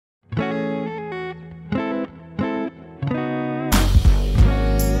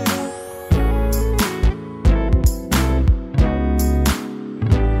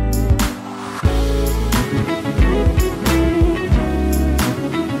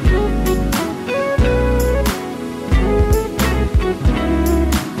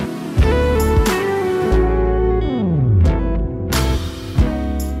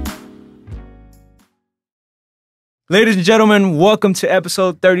Ladies and gentlemen, welcome to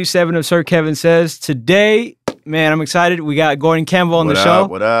episode 37 of Sir Kevin Says. Today, man, I'm excited. We got Gorden Campbell on the show.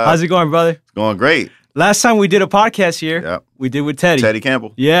 What up? How's it going, brother? It's going great. Last time we did a podcast here, we did with Teddy. Teddy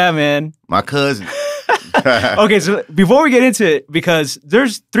Campbell. Yeah, man. My cousin. Okay, so before we get into it, because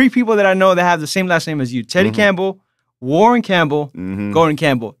there's three people that I know that have the same last name as you. Teddy Campbell, Warren Campbell, Gorden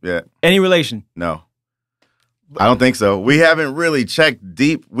Campbell. Yeah. Any relation? No. I don't think so. We haven't really checked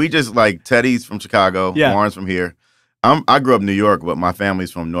deep. We just like Teddy's from Chicago. Yeah. Warren's from here. I grew up in New York, but my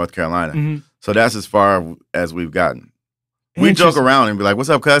family's from North Carolina. So that's as far as we've gotten. We joke around and be like, "What's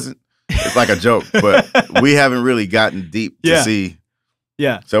up, cousin?" It's like a joke, but we haven't really gotten deep to see.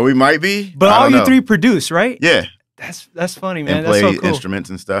 Yeah. So we might be. But all you three produce, right? Yeah. That's funny, man. And That's play so cool.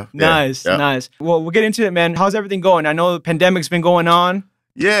 instruments and stuff. Nice, nice. Well, we'll get into it, man. How's everything going? I know the pandemic's been going on.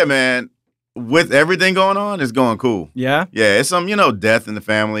 Yeah, man. With everything going on, it's going cool. Yeah? Yeah, it's some, death in the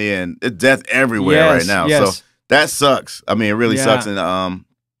family, and it's death everywhere right now. Yes. So that sucks. I mean, it really sucks. And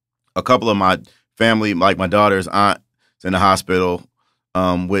a couple of my family, like my daughter's aunt, is in the hospital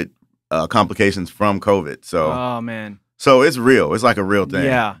with complications from COVID. So, oh, man. So it's real. It's like a real thing.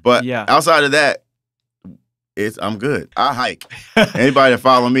 Yeah. But outside of that, I'm good. I hike. Anybody that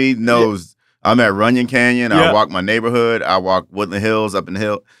follow me knows I'm at Runyon Canyon. I walk my neighborhood. I walk Woodland Hills up in the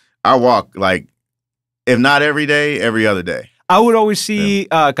hill. I walk, like, if not every day, every other day. I would always see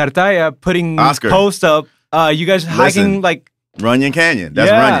Cartaya putting posts up. You guys hiking, like... Runyon Canyon.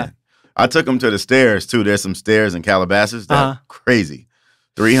 That's Runyon. I took them to the stairs, too. There's some stairs in Calabasas. That's crazy.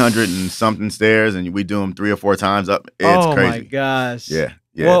 300 and something stairs, and we do them 3 or 4 times up. It's crazy. Oh, my gosh. Yeah.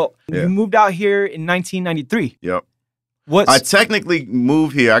 Well, you moved out here in 1993. Yep. I technically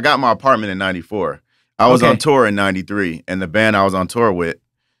moved here. I got my apartment in 94. I was on tour in 93, and the band I was on tour with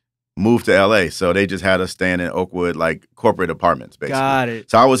moved to LA, so they just had us staying in Oakwood, like corporate apartments, basically. Got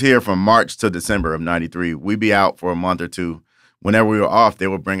it. So I was here from March to December of 93. We'd be out for a month or two. Whenever we were off, they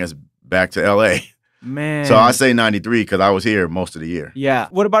would bring us back to LA. Man. So I say 93 because I was here most of the year. Yeah.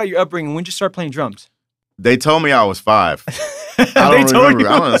 What about your upbringing? When did you start playing drums? They told me I was 5. I don't remember.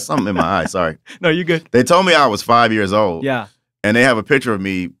 I don't know, something in my eye. Sorry. No, you're good. They told me I was 5 years old. Yeah. And they have a picture of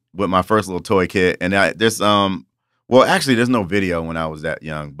me with my first little toy kit. And there's well, actually, there's no video when I was that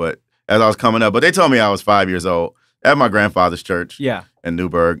young, but as I was coming up. But they told me I was 5 years old at my grandfather's church. Yeah. In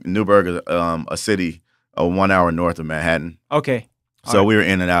Newburgh. Newburgh is a city 1 hour north of Manhattan. Okay. So we were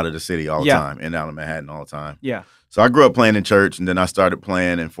in and out of the city all the time, in and out of Manhattan all the time. Yeah. So I grew up playing in church, and then I started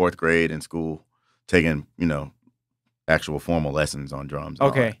playing in 4th grade in school, taking, actual formal lessons on drums.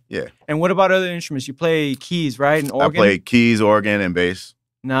 Okay. Yeah. And what about other instruments? You play keys, right? And organ? I play keys, organ, and bass.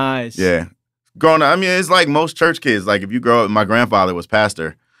 Nice. Yeah. Growing up, I mean, it's like most church kids. Like if you grow up, my grandfather was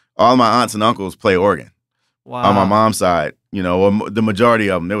pastor. All my aunts and uncles play organ. Wow. On my mom's side, the majority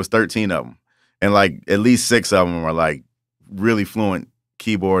of them, there was 13 of them. And like at least 6 of them were like really fluent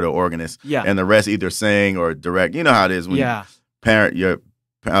keyboard or organists. Yeah. And the rest either sing or direct. You know how it is when you're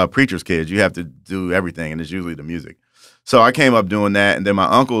preacher's kids, you have to do everything, and it's usually the music. So I came up doing that, and then my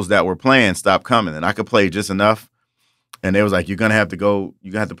uncles that were playing stopped coming, and I could play just enough. And they was like, you're going to have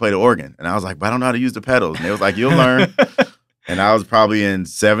to play the organ. And I was like, but I don't know how to use the pedals. And they was like, you'll learn. And I was probably in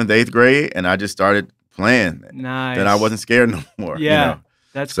 7th, 8th grade, and I just started playing. Nice. Then I wasn't scared no more. Yeah,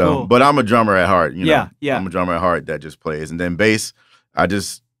 that's cool. But I'm a drummer at heart. Yeah. I'm a drummer at heart that just plays. And then bass,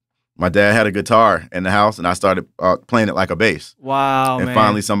 my dad had a guitar in the house, and I started playing it like a bass. Wow, and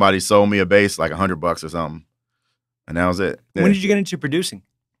finally somebody sold me a bass, like $100 or something. And that was it. Yeah. When did you get into producing?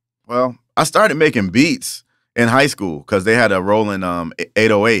 Well, I started making beats in high school because they had a Rowland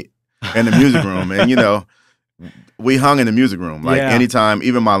 808 in the music room. And, we hung in the music room. Like anytime,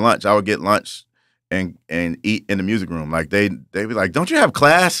 even my lunch, I would get lunch and eat in the music room. Like they'd be like, don't you have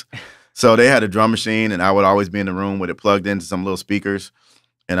class? So they had a drum machine, and I would always be in the room with it plugged into some little speakers.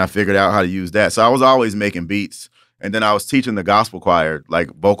 And I figured out how to use that. So I was always making beats. And then I was teaching the gospel choir,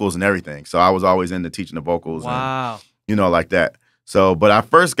 like vocals and everything. So I was always into teaching the vocals. Wow. And, like that. So, but I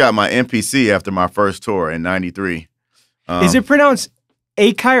first got my MPC after my first tour in 93. Is it pronounced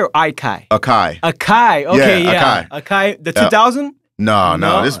Akai or Ikai? Akai. Akai. Okay, yeah. Akai. Akai. The 2000?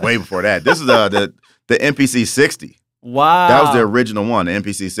 No. This is way before that. This is the MPC 60. Wow. That was the original one, the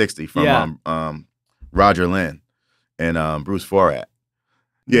MPC 60 from Roger Lynn and Bruce Forat.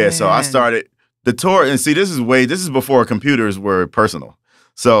 Yeah, man. So I started the tour, and see, this is before computers were personal.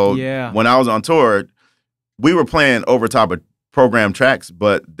 So when I was on tour, we were playing over top of programmed tracks,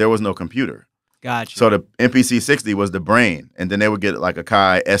 but there was no computer. Gotcha. So the MPC 60 was the brain, and then they would get like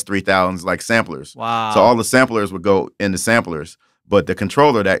Akai S3000s, like samplers. Wow. So all the samplers would go in the samplers, but the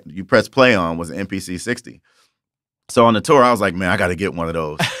controller that you press play on was an MPC 60. So on the tour, I was like, man, I got to get one of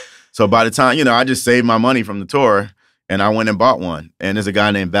those. So by the time, I just saved my money from the tour, and I went and bought one. And there's a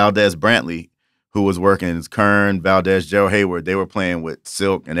guy named Valdez Brantley who was working as Kern, Valdez, Gerald Hayward. They were playing with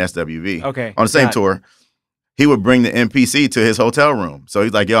Silk and SWV on the same tour. He would bring the MPC to his hotel room. So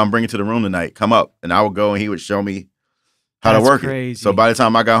he's like, yo, I'm bringing it to the room tonight. Come up. And I would go and he would show me how to work it. So by the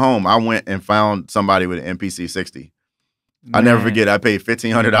time I got home, I went and found somebody with an MPC 60. I never forget, I paid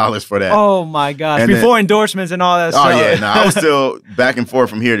 $1,500 for that. Oh my gosh. And before endorsements and all that stuff. Oh yeah, no, I was still back and forth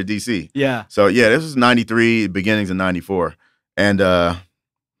from here to DC. Yeah. So yeah, this was 93, beginnings of 94. And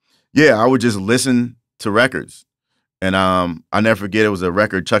yeah, I would just listen to records. And I never forget, it was a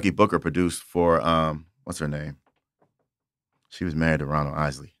record Chucky Booker produced for what's her name? She was married to Ronald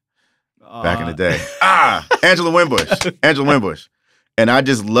Isley back in the day. Angela Winbush. Angela Winbush. And I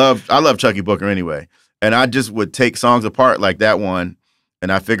love Chucky Booker anyway. And I just would take songs apart like that one,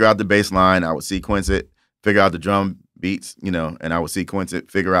 and I figure out the bass line, I would sequence it, figure out the drum beats, you know, and I would sequence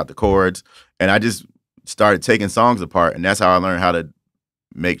it, figure out the chords. And I just started taking songs apart, and that's how I learned how to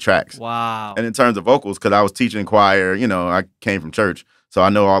make tracks. Wow. And in terms of vocals, because I was teaching choir, you know, I came from church, so I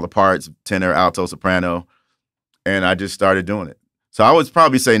know all the parts, tenor, alto, soprano, and I just started doing it. So I would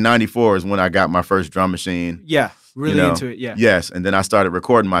probably say 94 is when I got my first drum machine. Yeah, really into it, yeah. Yes, and then I started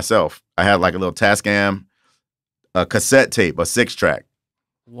recording myself. I had like a little Tascam, a cassette tape, a 6-track.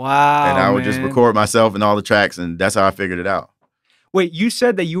 Wow, and I would just record myself and all the tracks, and that's how I figured it out. Wait, you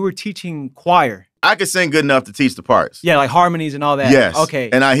said that you were teaching choir. I could sing good enough to teach the parts. Yeah, like harmonies and all that. Yes. Okay.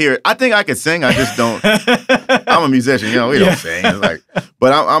 And I hear it. I think I could sing. I just don't. I'm a musician. You know, we don't sing. It's like,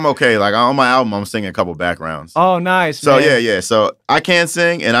 but I'm okay. Like on my album, I'm singing a couple backgrounds. Oh, nice. So man. yeah. So I can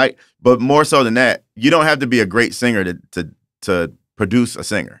sing, but more so than that, you don't have to be a great singer to produce a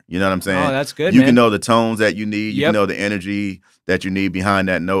singer. You know what I'm saying? Oh, that's good. You can know the tones that you need. You Yep. can know the energy that you need behind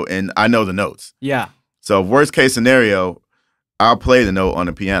that note, and I know the notes. Yeah. So worst case scenario, I'll play the note on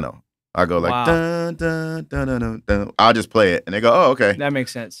the piano. I go like, Wow. dun, dun, dun, dun, dun, dun. I'll just play it. And they go, oh, okay. That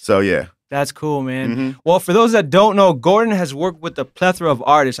makes sense. So, yeah. That's cool, man. Mm-hmm. Well, for those that don't know, Gorden has worked with a plethora of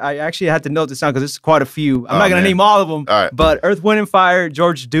artists. I actually had to note this down because it's quite a few. I'm not going to name all of them. All right. But Earth, Wind & Fire,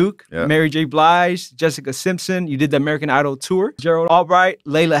 George Duke, Yeah. Mary J. Blige, Jessica Simpson. You did the American Idol tour. Gerald Albright,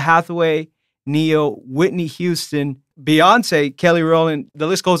 Lalah Hathaway, Neyo, Whitney Houston, Beyonce, Kelly Rowland. The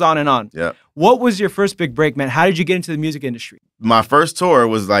list goes on and on. Yeah. What was your first big break, man? How did you get into the music industry? My first tour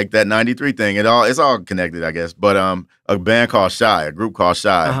was like that 93 thing. It's all connected, I guess. But a band called Shy, a group called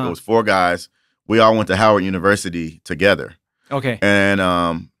Shy. Uh-huh. It was 4 guys. We all went to Howard University together. Okay.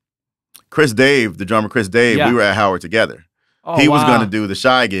 And Chris Dave, the drummer Chris Dave, Yeah. we were at Howard together. Oh, He was wow. going to do the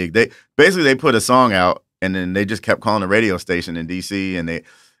Shy gig. They put a song out, and then they just kept calling the radio station in D.C.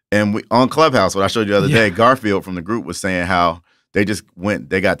 And we on Clubhouse, what I showed you the other day, Garfield from the group was saying how they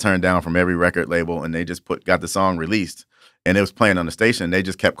got turned down from every record label, and they just got the song released, and it was playing on the station. They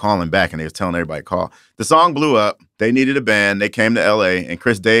just kept calling back, and they was telling everybody to call. The song blew up. They needed a band. They came to L.A., and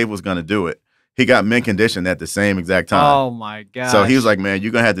Chris Dave was going to do it. He got mint conditioned at the same exact time. Oh, my God. So he was like, man,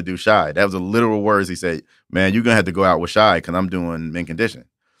 you're going to have to do Shy. That was the literal words he said. Man, you're going to have to go out with Shy because I'm doing mint condition.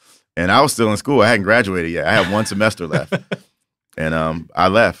 And I was still in school. I hadn't graduated yet. I had 1 semester left. And I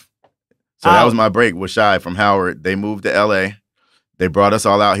left. So that was my break with Shy from Howard. They moved to L.A. They brought us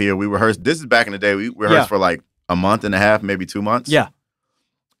all out here. We rehearsed. This is back in the day. We rehearsed for like a month and a half, maybe 2 months. Yeah.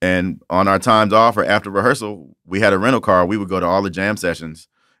 And on our times off or after rehearsal, we had a rental car. We would go to all the jam sessions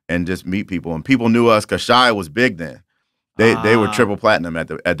and just meet people. And people knew us because Shy was big then. They were triple platinum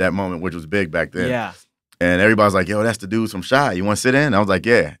at that moment, which was big back then. Yeah. And everybody's like, yo, that's the dudes from Shy. You want to sit in? I was like,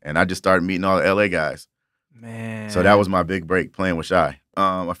 yeah. And I just started meeting all the L.A. guys. Man. So that was my big break, playing with Shy.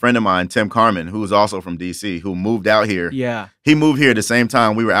 A friend of mine, Tim Carmen, who was also from D.C., who moved out here. Yeah. He moved here at the same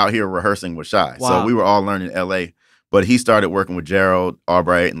time we were out here rehearsing with Shy. Wow. So we were all learning L.A., but he started working with Gerald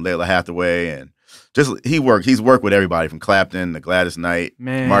Albright and Lalah Hathaway, and he's worked with everybody from Clapton to Gladys Knight,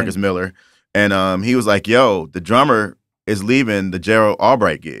 Marcus Miller. And he was like, yo, the drummer is leaving the Gerald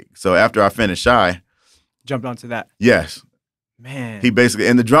Albright gig. So after I finished Shy. Jumped onto that. Yes. Man. He basically,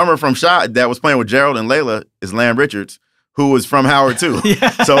 and the drummer from Shy that was playing with Gerald and Lalah is Lamb Richards, who was from Howard too. Yeah.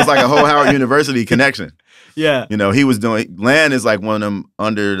 So it's like a whole Howard University connection. Yeah. You know, he was doing, Lan is like one of them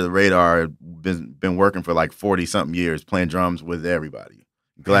under the radar, been working for like 40-something years, playing drums with everybody.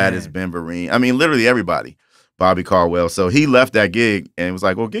 Gladys, Ben Vereen, I mean, literally everybody. Bobby Caldwell. So he left that gig and was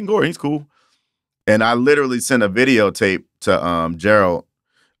like, well, get Gorden, he's cool. And I literally sent a videotape to Gerald.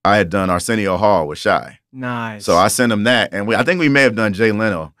 I had done Arsenio Hall with Shy. Nice. So I sent him that, and I think we may have done Jay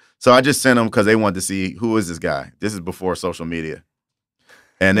Leno. So I just sent them because they wanted to see, who is this guy? This is before social media.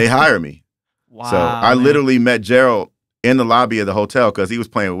 And they hired me. Wow. So I literally met Gerald in the lobby of the hotel because he was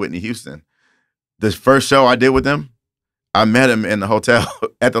playing with Whitney Houston. The first show I did with him, I met him in the hotel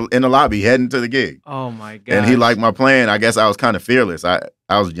in the lobby heading to the gig. Oh my god! And he liked my playing. I guess I was kind of fearless. I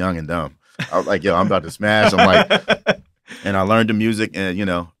was young and dumb. I was like, yo, I'm about to smash. I'm like, and I learned the music, and you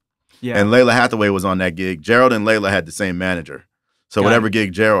know, and Lalah Hathaway was on that gig. Gerald and Lalah had the same manager, so whatever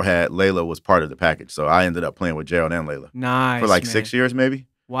gig Gerald had, Lalah was part of the package. So I ended up playing with Gerald and Lalah. Nice. For like 6 years, maybe.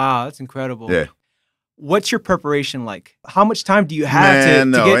 Wow, that's incredible. Yeah. What's your preparation like? How much time do you have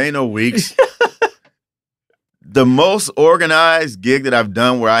Man, no, ain't no weeks. The most organized gig that I've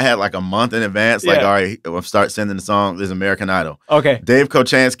done where I had like a month in advance, like, all right, I'll start sending the song, is American Idol. Okay. Dave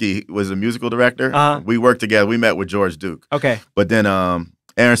Kochansky was a musical director. We worked together. We met with George Duke. Okay. But then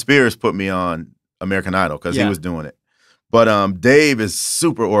Aaron Spears put me on American Idol because he was doing it. But Dave is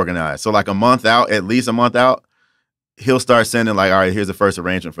super organized. So like a month out, at least a month out, he'll start sending like, all right, here's the first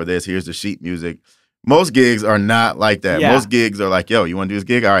arrangement for this. Here's the sheet music. Most gigs are not like that. Yeah. Most gigs are like, yo, you want to do this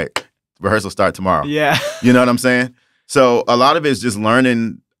gig? All right. Rehearsal start tomorrow. Yeah. You know what I'm saying? So a lot of it is just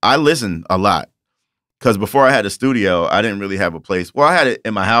learning. I listen a lot because before I had a studio, I didn't really have a place. Well, I had it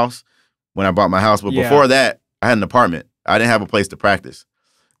in my house when I bought my house. But before that, I had an apartment. I didn't have a place to practice.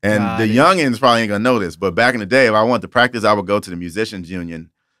 And the youngins probably ain't going to know this. But back in the day, if I wanted to practice, I would go to the Musicians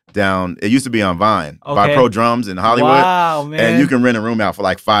Union down. It used to be on Vine by Pro Drums in Hollywood. Wow, man. And you can rent a room out for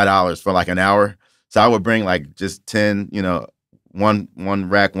like $5 for like an hour. So I would bring like just 10, you know, one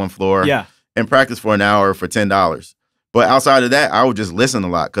rack, one floor, and practice for an hour for $10. But outside of that, I would just listen a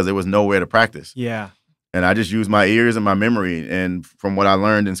lot because there was nowhere to practice. Yeah. And I just used my ears and my memory. And from what I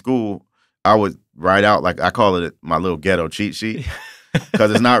learned in school, I would write out, like I call it my little ghetto cheat sheet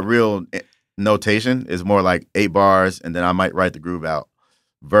because it's not real notation. It's more like 8 bars, and then I might write the groove out.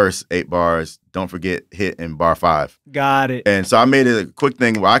 Verse, 8 bars, don't forget hit in bar 5. Got it. And so I made it a quick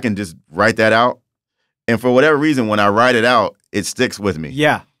thing where I can just write that out. And for whatever reason, when I write it out, it sticks with me.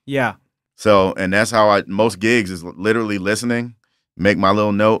 Yeah, yeah. So, and that's how most gigs is literally listening, make my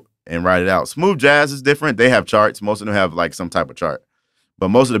little note, and write it out. Smooth jazz is different. They have charts. Most of them have like some type of chart. But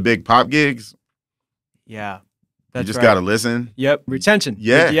most of the big pop gigs, you just got to listen. Yep, retention.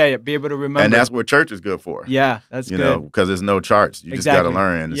 Yeah. Be able to remember. And that's what church is good for. Yeah, that's good. You know, because there's no charts. You just got to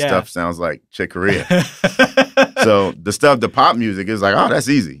learn. And the stuff sounds like Chick Corea. So the stuff, the pop music is like, oh, that's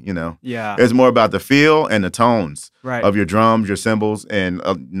easy, you know? Yeah. It's more about the feel and the tones of your drums, your cymbals, and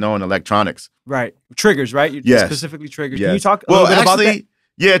knowing electronics. Right. Triggers, right? Specifically triggers. Yes. Can you talk a little bit about that?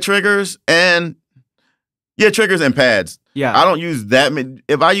 Yeah, triggers and pads. Yeah. I don't use that many.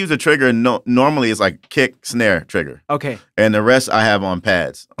 If I use a trigger, normally it's like kick, snare, trigger. Okay. And the rest I have on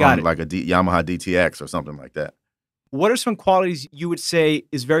pads. Got it. Like a Yamaha DTX or something like that. What are some qualities you would say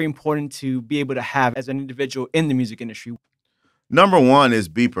is very important to be able to have as an individual in the music industry? Number one is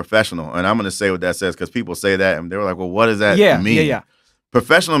be professional. And I'm going to say what that says because people say that and they're like, well, what does that mean? Yeah.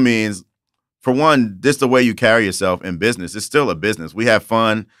 Professional means, for one, this the way you carry yourself in business. It's still a business. We have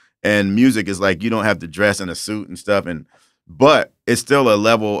fun, and music is like you don't have to dress in a suit and stuff. But it's still a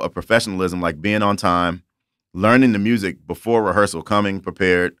level of professionalism, like being on time, learning the music before rehearsal, coming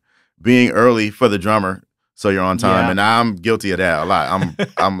prepared, being early for the drummer so you're on time. And I'm guilty of that a lot.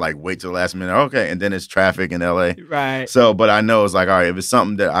 I'm like, wait till the last minute. Okay. And then it's traffic in LA. Right. So, but I know it's like, all right, if it's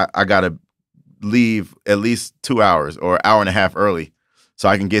something that I got to leave at least 2 hours or an hour and a half early so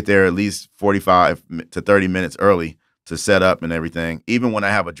I can get there at least 45 to 30 minutes early to set up and everything. Even when I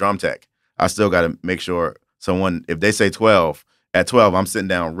have a drum tech, I still got to make sure if they say 12, at 12, I'm sitting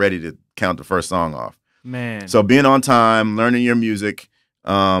down ready to count the first song off. Man. So being on time, learning your music,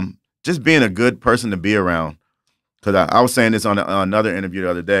 just being a good person to be around. Because I was saying this on another interview the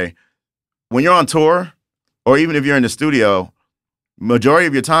other day. When you're on tour, or even if you're in the studio, majority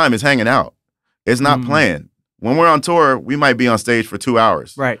of your time is hanging out. It's not playing. When we're on tour, we might be on stage for 2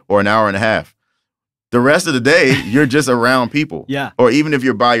 hours. Right. Or an hour and a half. The rest of the day, you're just around people. Yeah. Or even if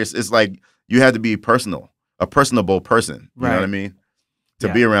you're by yourself, it's like you have to be personal, a personable person. You know what I mean?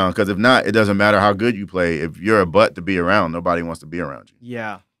 To be around. Because if not, it doesn't matter how good you play. If you're a butt to be around, nobody wants to be around you.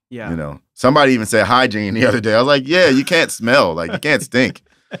 Yeah. Yeah. You know, somebody even said hygiene the other day. I was like, yeah, you can't smell. Like, you can't stink.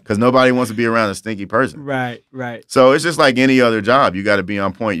 Because nobody wants to be around a stinky person. Right, right. So it's just like any other job. You got to be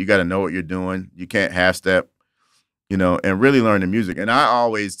on point. You got to know what you're doing. You can't half step, you know, and really learn the music. And I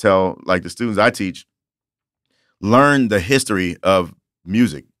always tell, like, the students I teach, learn the history of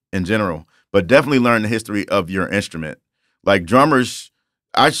music in general, but definitely learn the history of your instrument. Like drummers,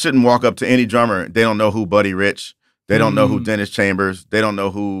 I shouldn't walk up to any drummer. They don't know who Buddy Rich. They don't know who Dennis Chambers. They don't know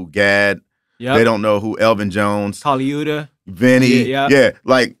who Gad. Yep. They don't know who Elvin Jones. Taliuta. Vinny. Yeah.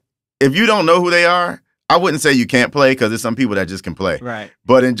 Like, if you don't know who they are, I wouldn't say you can't play because there's some people that just can play. Right.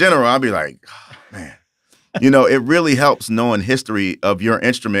 But in general, I'll be like, oh, man. You know, it really helps knowing history of your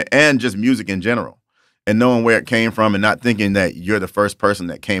instrument and just music in general. and knowing where it came from and not thinking that you're the first person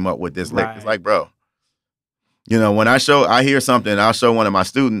that came up with this lick. It's like, bro, you know, when I hear something, I'll show one of my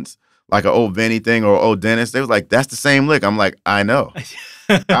students like an old Vinny thing or old Dennis. They was like, that's the same lick. I'm like, I know.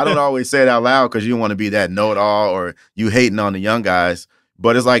 I don't always say it out loud because you want to be that know-it-all or you hating on the young guys.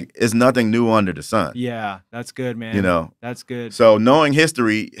 But it's like, it's nothing new under the sun. Yeah, that's good, man. You know? That's good. So knowing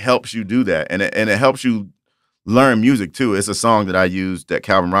history helps you do that. And it helps you learn music, too. It's a song that I used that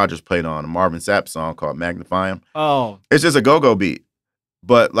Calvin Rogers played on, a Marvin Sapp song called Magnify Him. Oh. It's just a go-go beat.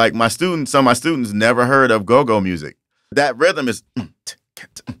 But like some of my students never heard of go-go music. That rhythm is...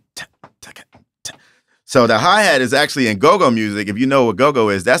 So the hi-hat is actually in go-go music. If you know what go-go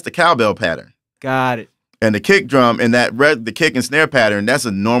is, that's the cowbell pattern. Got it. And the kick drum and the kick and snare pattern, that's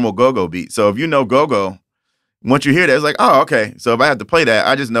a normal go-go beat. So if you know go-go, once you hear that, it's like, oh, okay. So if I have to play that,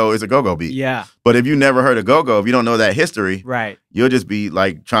 I just know it's a go-go beat. Yeah. But if you never heard of go-go, if you don't know that history, right, you'll just be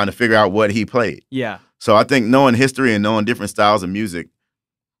like trying to figure out what he played. Yeah. So I think knowing history and knowing different styles of music,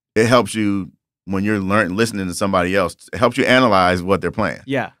 it helps you when you're listening to somebody else. It helps you analyze what they're playing.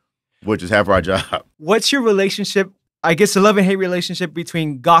 Yeah. Which is half our job. What's your relationship, I guess the love and hate relationship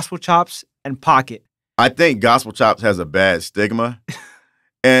between gospel chops and pocket? I think gospel chops has a bad stigma.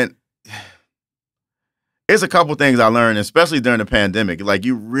 And it's a couple things I learned, especially during the pandemic. Like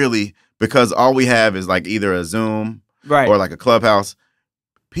you really, because all we have is like either a Zoom or like a Clubhouse,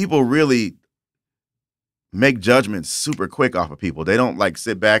 people really make judgments super quick off of people. They don't like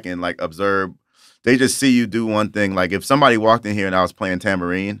sit back and like observe. They just see you do one thing. Like if somebody walked in here and I was playing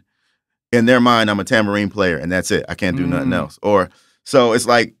tambourine, in their mind, I'm a tambourine player and that's it. I can't do nothing else. Or so it's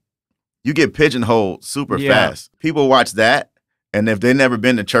like you get pigeonholed super fast. People watch that, and if they've never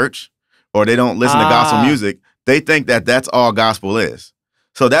been to church or they don't listen to gospel music, they think that that's all gospel is.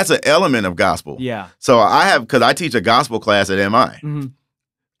 So that's an element of gospel. Yeah. So because I teach a gospel class at MI,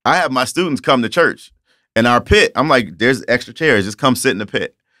 I have my students come to church. In our pit, I'm like, there's extra chairs. Just come sit in the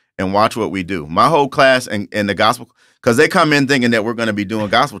pit and watch what we do. My whole class and the gospel, because they come in thinking that we're going to be doing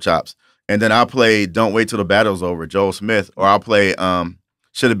gospel chops. And then I'll play Don't Wait Till the Battle's Over, Joel Smith. Or I'll play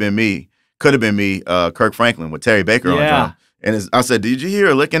Should Have Been Me, Could Have Been Me, Kirk Franklin with Terry Baker on drum. And I said, did you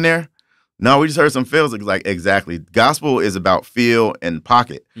hear a lick in there? No, we just heard some fills. Like, exactly. Gospel is about feel and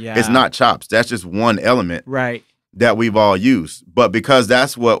pocket. Yeah. It's not chops. That's just one element that we've all used. But because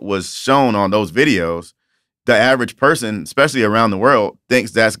that's what was shown on those videos, the average person, especially around the world,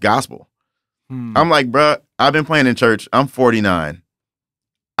 thinks that's gospel. I'm like, bruh, I've been playing in church. I'm 49.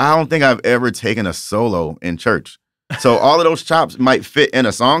 I don't think I've ever taken a solo in church. So all of those chops might fit in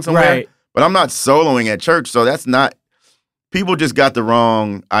a song somewhere, but I'm not soloing at church. So that's not, people just got the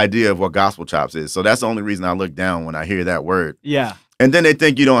wrong idea of what gospel chops is. So that's the only reason I look down when I hear that word. Yeah. And then they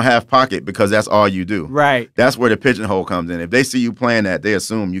think you don't have pocket because that's all you do. Right. That's where the pigeonhole comes in. If they see you playing that, they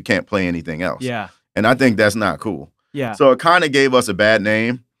assume you can't play anything else. Yeah. And I think that's not cool. Yeah. So it kind of gave us a bad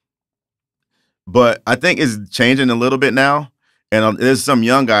name, but I think it's changing a little bit now. And there's some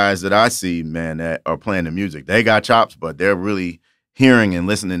young guys that I see, man, that are playing the music. They got chops, but they're really hearing and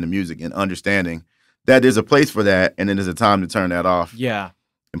listening to music and understanding that there's a place for that, and then there's a time to turn that off. Yeah.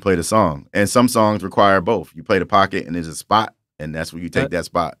 And play the song. And some songs require both. You play the pocket, and there's a spot, and that's where you take that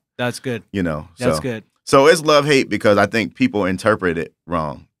spot. That's good. You know. That's good. So it's love-hate because I think people interpret it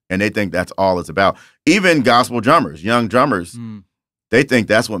wrong, and they think that's all it's about. Even gospel drummers, young drummers, they think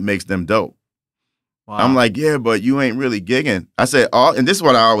that's what makes them dope. Wow. I'm like, yeah, but you ain't really gigging. I said, and this is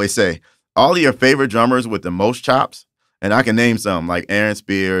what I always say, all of your favorite drummers with the most chops, and I can name some, like Aaron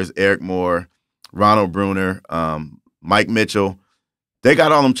Spears, Eric Moore, Ronald Bruner, Mike Mitchell, they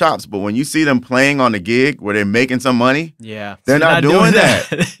got all them chops, but when you see them playing on the gig where they're making some money, they're not doing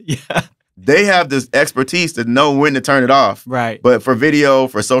that. Yeah. They have this expertise to know when to turn it off. Right. But for video,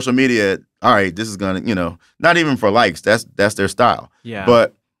 for social media, all right, this is gonna, you know, not even for likes, that's their style. Yeah.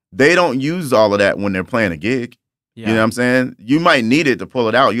 But they don't use all of that when they're playing a gig. Yeah. You know what I'm saying? You might need it to pull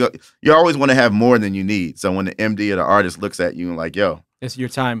it out. You always want to have more than you need. So when the MD or the artist looks at you and like, yo, it's your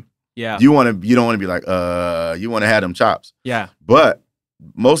time. Yeah. You don't want to be like, you want to have them chops. Yeah. But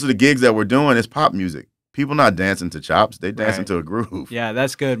most of the gigs that we're doing is pop music. People not dancing to chops. They dancing to a groove. Yeah,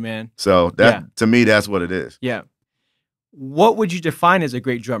 that's good, man. So that to me, that's what it is. Yeah. What would you define as a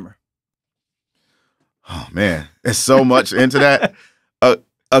great drummer? Oh man, there's so much into that.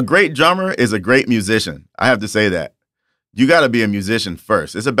 A great drummer is a great musician. I have to say that. You got to be a musician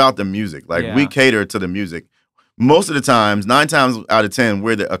first. It's about the music. Like we cater to the music. Most of the times, 9 times out of 10,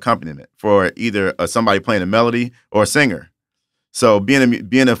 we're the accompaniment for either somebody playing a melody or a singer. So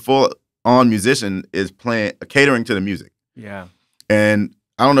being a full-on musician is catering to the music. Yeah. And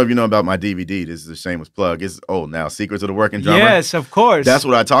I don't know if you know about my DVD. This is a shameless plug. It's old now. Secrets of the Working Drummer. Yes, of course. That's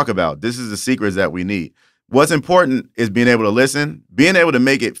what I talk about. This is the secrets that we need. What's important is being able to listen, being able to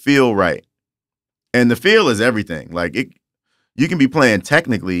make it feel right. And the feel is everything. Like you can be playing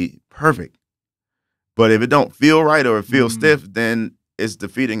technically perfect, but if it don't feel right or it feels stiff, then it's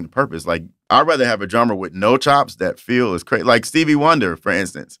defeating the purpose. Like I'd rather have a drummer with no chops that feel is crazy. Like Stevie Wonder, for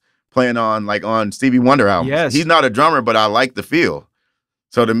instance, playing on Stevie Wonder albums. Yes. He's not a drummer, but I like the feel.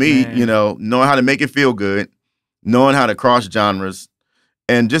 So to me, you know, knowing how to make it feel good, knowing how to cross genres,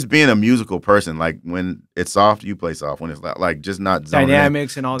 and just being a musical person. Like when it's soft, you play soft. When it's like just not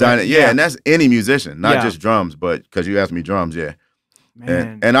dynamics and all that. Yeah, and that's any musician, not just drums. But because you asked me drums,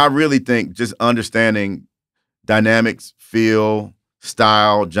 and I really think just understanding dynamics, feel,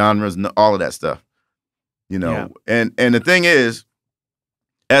 style, genres, all of that stuff. You know, and the thing is,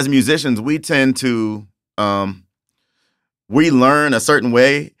 as musicians, we tend to we learn a certain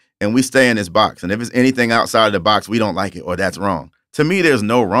way and we stay in this box. And if it's anything outside of the box, we don't like it or that's wrong. To me, there's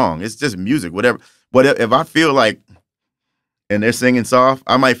no wrong. It's just music, whatever. But if I feel like, and they're singing soft,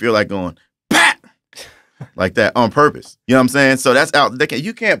 I might feel like going, pat, like that on purpose. You know what I'm saying? So that's out.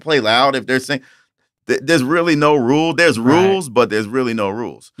 You can't play loud if they're singing. There's really no rule. There's rules, but there's really no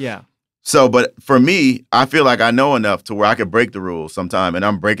rules. Yeah. So, but for me, I feel like I know enough to where I could break the rules sometime, and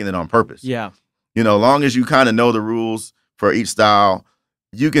I'm breaking it on purpose. Yeah. You know, long as you kind of know the rules for each style,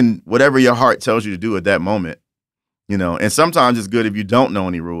 you can, whatever your heart tells you to do at that moment, you know, and sometimes it's good if you don't know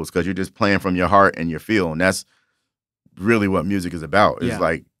any rules because you're just playing from your heart and your feel. And that's really what music is about. It's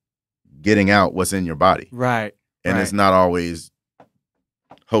like getting out what's in your body. Right. And it's not always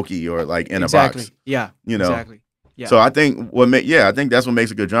hokey or like in a box. Yeah. You know? Exactly. Yeah. So I think I think that's what makes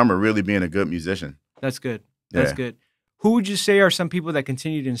a good drummer, really being a good musician. That's good. That's good. Who would you say are some people that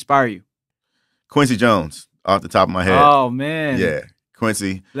continue to inspire you? Quincy Jones, off the top of my head. Oh, man. Yeah.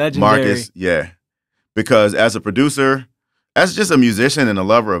 Quincy. Legendary. Marcus. Yeah. Because as a producer, as just a musician and a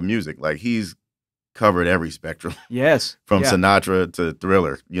lover of music, like he's covered every spectrum. Yes. From Sinatra to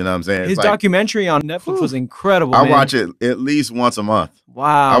Thriller. You know what I'm saying? His documentary on Netflix was incredible. I watch it at least once a month.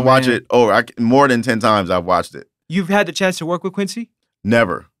 Wow. I watch it more than 10 times I've watched it. You've had the chance to work with Quincy?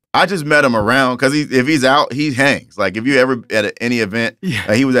 Never. I just met him around because if he's out, he hangs. Like if you ever at any event,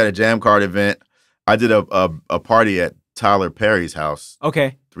 he was at a Jam Card event. I did a party at Tyler Perry's house.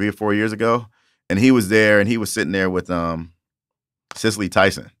 3 or 4 years ago. And he was there and he was sitting there with Cicely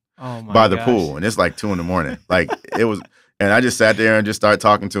Tyson by the pool. And it's like 2 a.m. Like it was, and I just sat there and just started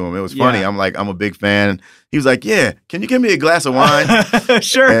talking to him. It was funny. I'm like, I'm a big fan. He was like, yeah, can you give me a glass of wine?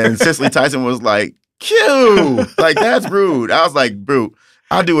 Sure. And Cicely Tyson was like, Q, like that's rude. I was like, bro,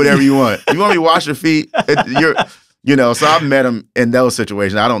 I'll do whatever you want. You want me to wash your feet? You know, so I've met him in those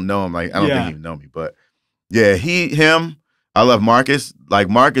situations. I don't know him. Like, I don't think he know me. But yeah, him, I love Marcus. Like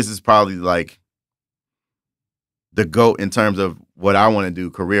Marcus is probably like the GOAT in terms of what I want to do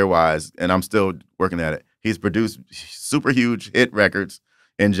career-wise, and I'm still working at it. He's produced super huge hit records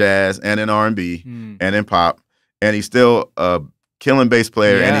in jazz and in R&B and in pop, and he's still a killing bass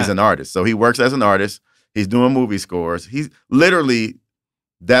player and he's an artist. So he works as an artist. He's doing movie scores. He's literally,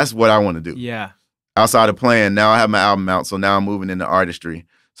 that's what I want to do. Yeah. Outside of playing, now I have my album out, so now I'm moving into artistry.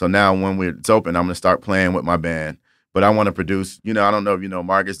 So now when it's open, I'm going to start playing with my band. But I want to produce, you know, I don't know if you know,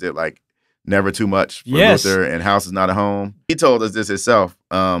 Marcus did like Never Too Much for Luther and House Is Not a Home. He told us this himself.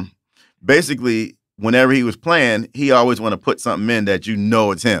 Basically, whenever he was playing, he always want to put something in that you know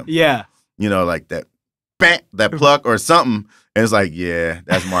it's him. Yeah. You know, like that bang, that pluck or something. And it's like, yeah,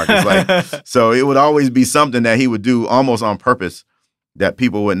 that's Marcus. Like, so it would always be something that he would do almost on purpose that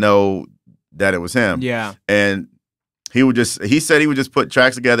people would know that it was him. Yeah. And he said he would just put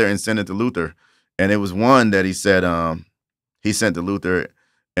tracks together and send it to Luther. And it was one that he said he sent to Luther,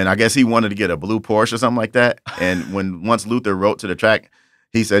 and I guess he wanted to get a blue Porsche or something like that. And once Luther wrote to the track,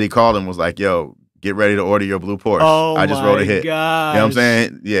 he said he called him and was like, yo, get ready to order your blue Porsche. Oh, I just wrote a hit. Gosh. You know what I'm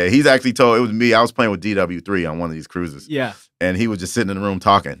saying? Yeah, he's actually told, it was me. I was playing with DW3 on one of these cruises. Yeah. And he was just sitting in the room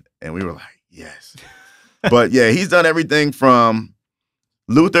talking, and we were like, yes. But yeah, he's done everything from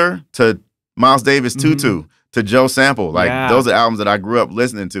Luther to Miles Davis Tutu to Joe Sample. Like those are albums that I grew up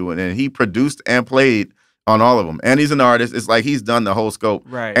listening to, and then he produced and played on all of them. And he's an artist. It's like he's done the whole scope.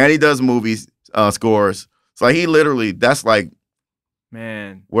 Right. And he does movies, scores. It's like he literally, that's like,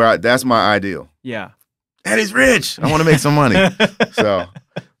 man, that's my ideal. Yeah. And he's rich. I want to make some money. So,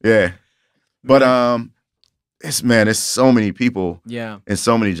 yeah. But it's so many people. Yeah. In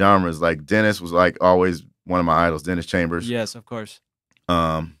so many genres. Like Dennis was like always one of my idols, Dennis Chambers. Yes, of course.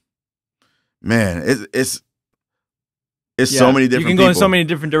 Man, it's It's so many different You can go in so many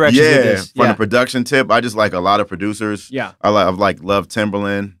different directions with this. From the production tip, I just like a lot of producers. Yeah. I love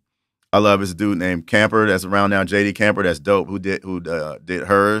Timberland. I love this dude named Camper that's around now, JD Camper, that's dope, who did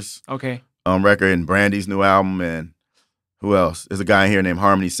Hers. Okay. Record and Brandy's new album, and who else? There's a guy in here named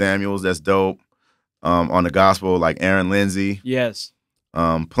Harmony Samuels that's dope. On the gospel, like Aaron Lindsay. Yes.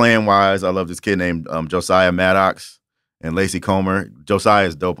 Playing wise, I love this kid named Josiah Maddox and Lacey Comer. Josiah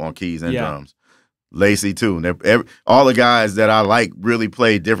is dope on keys and drums. Lacey too. And all the guys that I like really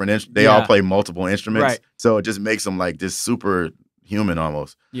play different. They all play multiple instruments, right. So it just makes them like this super human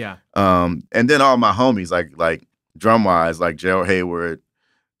almost. Yeah. And then all my homies like drum wise, like Gerald Hayward.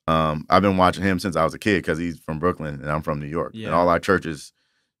 I've been watching him since I was a kid because he's from Brooklyn and I'm from New York. Yeah. And all our churches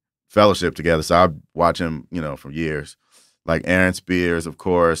fellowship together, so I watch him, for years. Like Aaron Spears, of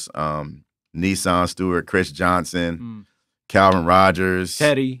course, Nissan Stewart, Chris Johnson, Calvin Rogers,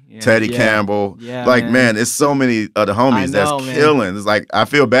 Teddy Campbell. Yeah, like man, it's so many of the homies that's killing. It's like I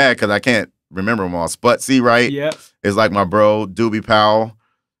feel bad because I can't remember them all. Sputsy, right? Yeah, it's like my bro. Doobie Powell,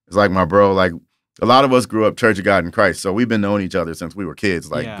 it's like my bro. Like a lot of us grew up Church of God in Christ, so we've been knowing each other since we were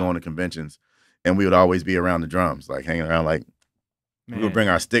kids. Like going to conventions, and we would always be around the drums, like hanging around. Like we would bring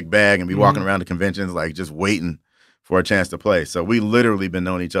our stick bag and be walking around the conventions, like just waiting for a chance to play. So we literally been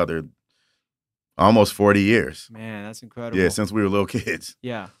knowing each other almost 40 years. Man, that's incredible. Yeah, since we were little kids.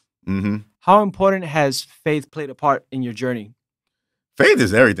 Yeah. Mm-hmm. How important has faith played a part in your journey? Faith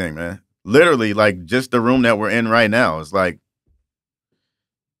is everything, man. Literally, like just the room that we're in right now. It's like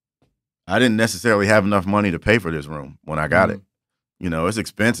I didn't necessarily have enough money to pay for this room when I got it. It's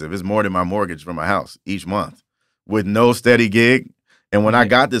expensive. It's more than my mortgage for my house each month with no steady gig. And when I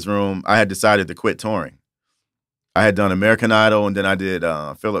got this room, I had decided to quit touring. I had done American Idol, and then I did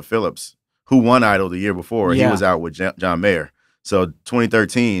Phillip Phillips, who won Idol the year before. Yeah. He was out with John Mayer. So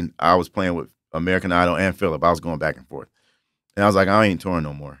 2013, I was playing with American Idol and Phillip. I was going back and forth. And I was like, I ain't touring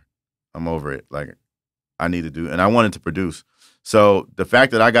no more. I'm over it. Like, I need to do, and I wanted to produce. So the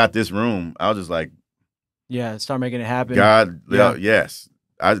fact that I got this room, I was just like, yeah, start making it happen. God, yes.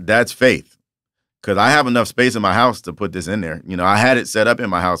 That's faith. Because I have enough space in my house to put this in there. I had it set up in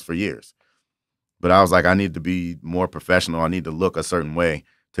my house for years. But I was like, I need to be more professional. I need to look a certain way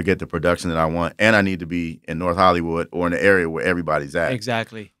to get the production that I want. And I need to be in North Hollywood or in the area where everybody's at.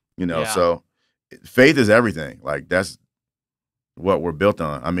 Exactly. So faith is everything. Like, that's what we're built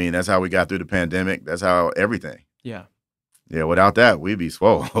on. I mean, that's how we got through the pandemic. That's how everything. Yeah. Yeah, without that, we'd be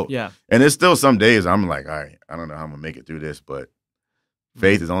swole. Yeah. And there's still some days I'm like, all right, I don't know how I'm going to make it through this, but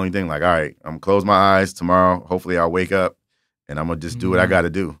faith is the only thing. Like, all right, I'm going to close my eyes tomorrow. Hopefully I'll wake up and I'm going to just do what I got to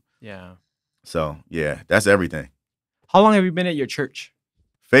do. Yeah. So, yeah, that's everything. How long have you been at your church?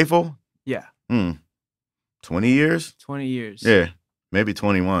 Faithful? Yeah. 20 years? 20 years. Yeah, maybe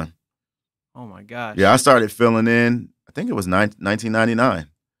 21. Oh, my gosh. Yeah, I started filling in, I think it was 1999.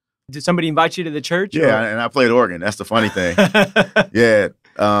 Did somebody invite you to the church? Yeah, and I played organ. That's the funny thing. Yeah.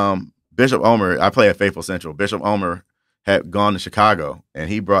 Bishop Omer, I play at Faithful Central. Bishop Omer had gone to Chicago, and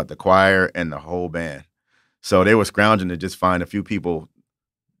he brought the choir and the whole band. So they were scrounging to just find a few people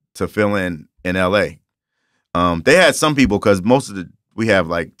to fill in L.A. They had some people because we have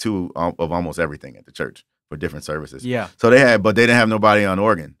like two of almost everything at the church for different services. Yeah. So but they didn't have nobody on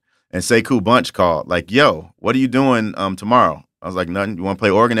organ. And Sekou Bunch called, like, yo, what are you doing tomorrow? I was like, nothing. You want to play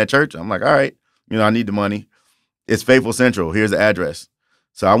organ at church? I'm like, all right. I need the money. It's Faithful Central. Here's the address.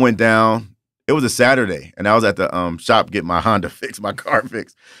 So I went down. It was a Saturday, and I was at the shop getting my Honda fixed, my car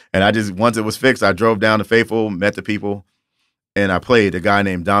fixed. And once it was fixed, I drove down to Faithful, met the people, and I played. A guy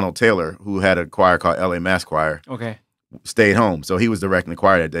named Donald Taylor, who had a choir called LA Mass Choir. Okay. Stayed home. So he was directing the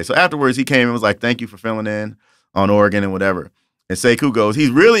choir that day. So afterwards, he came and was like, thank you for filling in on organ and whatever. And Sekou goes, he's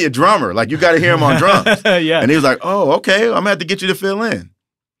really a drummer. Like, you got to hear him on drums. Yeah. And he was like, oh, okay, I'm going to have to get you to fill in.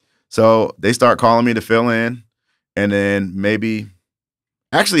 So they start calling me to fill in. And then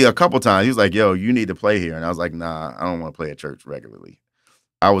actually a couple times, he was like, yo, you need to play here. And I was like, nah, I don't want to play at church regularly.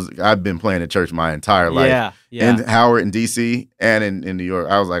 I've been playing at church my entire life. Yeah, yeah. In Howard and D.C. and in New York.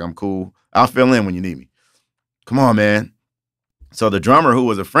 I was like, I'm cool. I'll fill in when you need me. Come on, man. So the drummer, who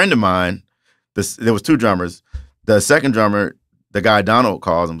was a friend of mine, there was two drummers. The second drummer, the guy Donald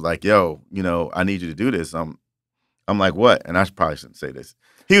calls him, like, yo, I need you to do this. I'm like, what? And I probably shouldn't say this.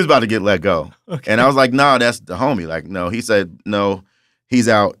 He was about to get let go. Okay. And I was like, no, that's the homie. Like, no. He said, no, he's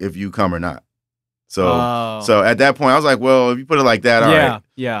out if you come or not. So at that point, I was like, well, if you put it like that, all right.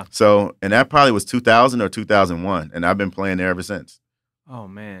 Yeah. So, and that probably was 2000 or 2001. And I've been playing there ever since. Oh,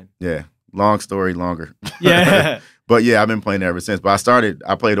 man. Yeah. Long story, longer. Yeah. But yeah, I've been playing there ever since. But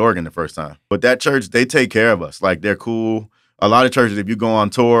I played organ the first time. But that church, they take care of us. Like, they're cool. A lot of churches, if you go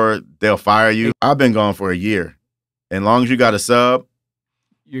on tour, they'll fire you. I've been gone for a year, as long as you got a sub,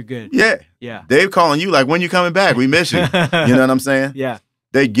 you're good. Yeah. Yeah. They're calling you like, when you coming back? We miss you. You know what I'm saying? Yeah.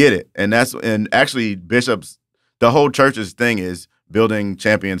 They get it. And actually bishops, the whole church's thing is building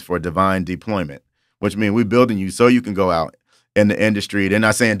champions for divine deployment, which means we're building you so you can go out in the industry. They're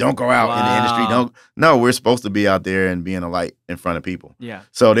not saying don't go out in the industry. No, we're supposed to be out there and being a light in front of people. Yeah.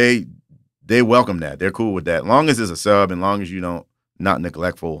 So they welcome that. They're cool with that. As long as it's a sub and long as you don't not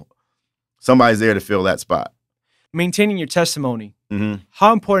neglectful, somebody's there to fill that spot. Maintaining your testimony.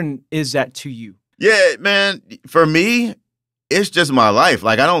 How important is that to you? Yeah, man. For me, it's just my life.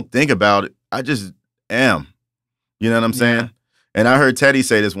 Like, I don't think about it. I just am. You know what I'm saying? And I heard Teddy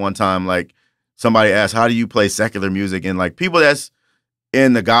say this one time, like, somebody asked, how do you play secular music? And like people that's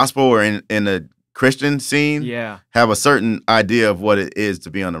in the gospel or in the Christian scene have a certain idea of what it is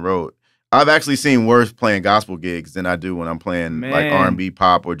to be on the road. I've actually seen worse playing gospel gigs than I do when I'm playing like R&B,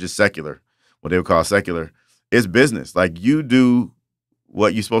 pop, or just secular, what they would call secular. It's business. Like, you do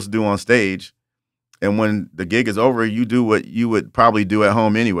what you're supposed to do on stage, and when the gig is over, you do what you would probably do at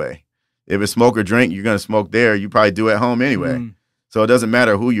home anyway. If it's smoke or drink, you're going to smoke there. You probably do at home anyway. So it doesn't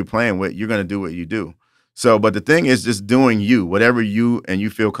matter who you're playing with. You're going to do what you do. So, but the thing is just doing you, whatever you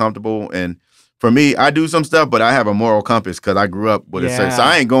feel comfortable. And for me, I do some stuff, but I have a moral compass because I grew up with a certain, so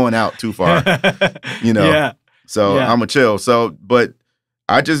I ain't going out too far, you know? So I'm a chill. So, but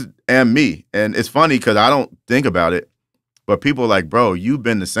I just am me. And it's funny because I don't think about it, but people are like, bro, you've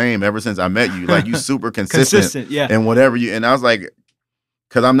been the same ever since I met you. Like, you super consistent and whatever you, and I was like,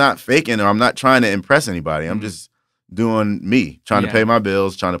 because I'm not faking or I'm not trying to impress anybody. I'm just doing me, trying to pay my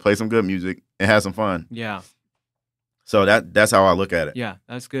bills, trying to play some good music and have some fun. Yeah. So that's how I look at it. Yeah,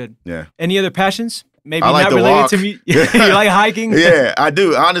 that's good. Yeah. Any other passions? Maybe I like not to related walk. to me. You like hiking? Yeah, I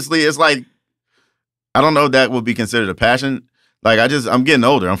do. Honestly, it's like, I don't know if that would be considered a passion. Like, I'm getting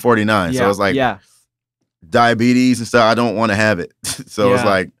older. I'm 49. So it's like diabetes and stuff. I don't want to have it. So it's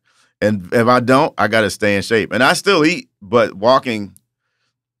like, and if I don't, I got to stay in shape. And I still eat, but walking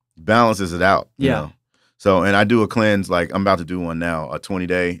balances it out. You know? So, and I do a cleanse, like I'm about to do one now, a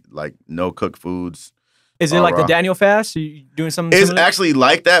 20-day, like no cooked foods. Is it like the Daniel fast? Are you doing something It's similar? actually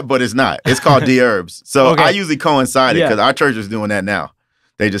like that, but it's not. It's called D-Herbs. So I usually coincide it because our church is doing that now.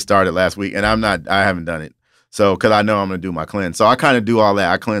 They just started last week, and I haven't done it. So, because I know I'm going to do my cleanse. So I kind of do all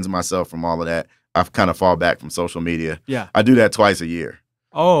that. I cleanse myself from all of that. I kind of fall back from social media. Yeah. I do that twice a year.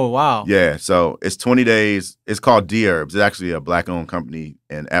 Oh, wow. Yeah. So it's 20 days. It's called D-Herbs. It's actually a Black-owned company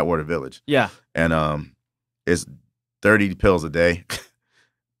in Atwater Village. Yeah. And it's 30 pills a day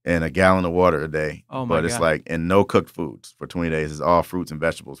and a gallon of water a day. Oh, my God. But it's like, and no cooked foods for 20 days. It's all fruits and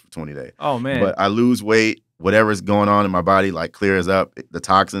vegetables for 20 days. Oh, man. But I lose weight. Whatever's going on in my body, like, clears up. The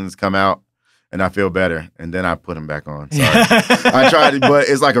toxins come out. And I feel better, and then I put them back on. Sorry. I tried it, but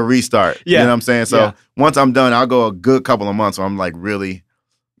it's like a restart. You know what I'm saying? So once I'm done, I'll go a good couple of months where I'm like really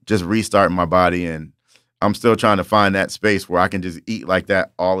just restarting my body, and I'm still trying to find that space where I can just eat like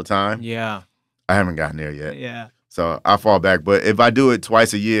that all the time. Yeah. I haven't gotten there yet. Yeah. So I fall back, but if I do it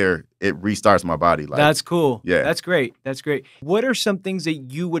twice a year, it restarts my body. Like, that's cool. Yeah. That's great. That's great. What are some things that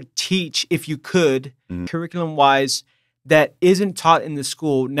you would teach if you could, curriculum-wise, that isn't taught in the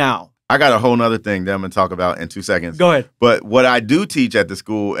school now? I got a whole nother thing that I'm going to talk about in 2 seconds. Go ahead. But what I do teach at the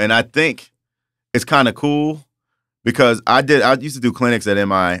school, and I think it's kind of cool because I used to do clinics at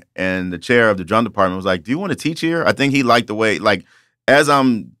MI, and the chair of the drum department was like, do you want to teach here? I think he liked the way, like, as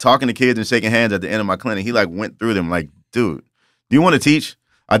I'm talking to kids and shaking hands at the end of my clinic, he like went through them like, dude, do you want to teach?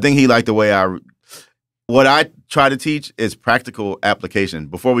 I think he liked the way what I try to teach is practical application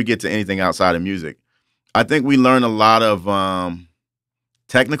before we get to anything outside of music. I think we learn a lot of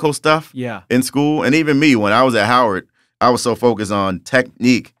technical stuff in school. And even me, when I was at Howard, I was so focused on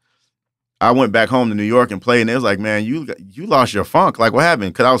technique. I went back home to New York and played, and it was like, man, you lost your funk. Like, what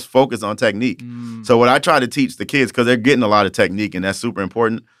happened? Because I was focused on technique. So what I try to teach the kids, because they're getting a lot of technique, and that's super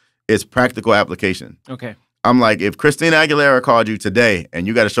important, is practical application. Okay. I'm like, if Christina Aguilera called you today and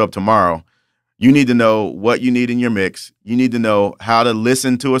you got to show up tomorrow, you need to know what you need in your mix. You need to know how to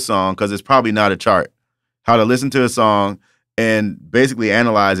listen to a song, because it's probably not a chart. How to listen to a song and basically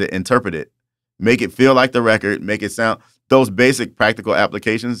analyze it, interpret it, make it feel like the record, make it sound, those basic practical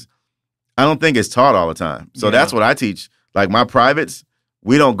applications, I don't think it's taught all the time. So that's what I teach. Like, my privates,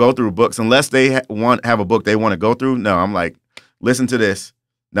 we don't go through books unless they have a book they want to go through. No, I'm like, listen to this.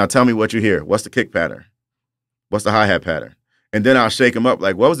 Now tell me what you hear. What's the kick pattern? What's the hi-hat pattern? And then I'll shake them up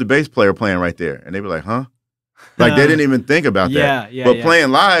like, what was the bass player playing right there? And they were like, huh? Like, they didn't even think about that. But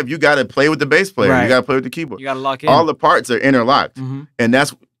playing live, you got to play with the bass player. Right. You got to play with the keyboard. You got to lock in. All the parts are interlocked. And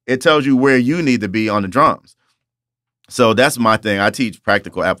it tells you where you need to be on the drums. So that's my thing. I teach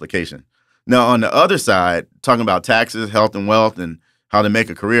practical application. Now, on the other side, talking about taxes, health and wealth, and how to make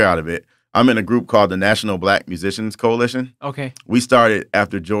a career out of it, I'm in a group called the National Black Musicians Coalition. Okay. We started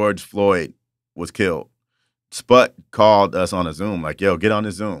after George Floyd was killed. Sput called us on a Zoom, like, yo, get on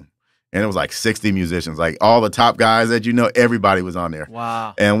the Zoom. And it was like 60 musicians, like all the top guys that you know, everybody was on there.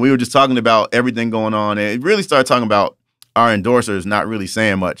 Wow. And we were just talking about everything going on. And it really started talking about our endorsers not really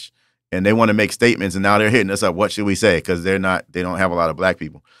saying much. And they want to make statements, and now they're hitting us up. What should we say? Because they don't have a lot of black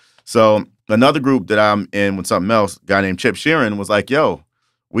people. So another group that I'm in with something else, a guy named Chip Sheeran, was like, yo,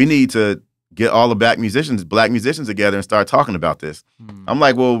 we need to get all the black musicians together and start talking about this. I'm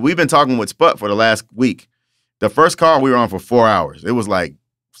like, well, we've been talking with Sput for the last week. The first call we were on for 4 hours. It was like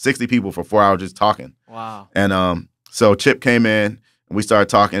 60 people for 4 hours just talking. Wow. And so Chip came in, and we started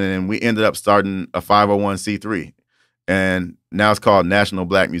talking, and we ended up starting a 501c3. And now it's called National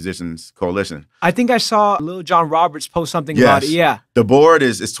Black Musicians Coalition. I think I saw Lil John Roberts post something about it. Yeah. The board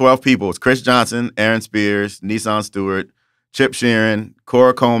is 12 people. It's Chris Johnson, Aaron Spears, Nissan Stewart, Chip Sheeran,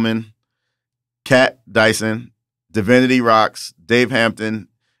 Cora Coleman, Kat Dyson, Divinity Rocks, Dave Hampton,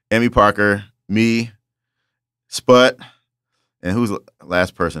 Emmy Parker, me, Sput, and who's the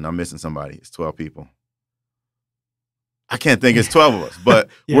last person? I'm missing somebody. It's 12 people. I can't think. It's 12 of us, but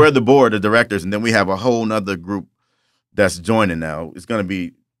we're the board of directors, and then we have a whole nother group that's joining now. It's going to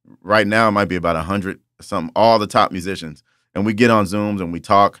be, right now, it might be about 100 something, all the top musicians. And we get on Zooms and we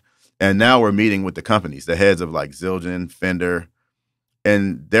talk. And now we're meeting with the companies, the heads of like Zildjian, Fender.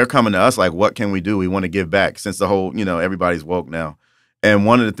 And they're coming to us like, what can we do? We want to give back since the whole, everybody's woke now. And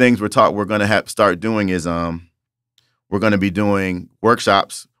one of the things we're going to start doing is we're going to be doing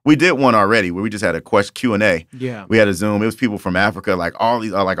workshops. We did one already where we just had a Q&A. Yeah. We had a Zoom. It was people from Africa, like all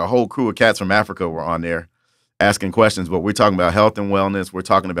these, like a whole crew of cats from Africa were on there asking questions. But we're talking about health and wellness. We're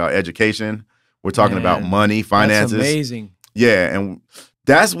talking about education. We're talking about money, finances. That's amazing. Yeah, and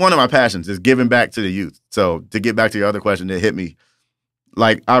that's one of my passions is giving back to the youth. So to get back to your other question that hit me,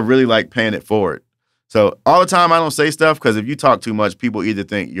 like I really like paying it forward. So all the time I don't say stuff because if you talk too much, people either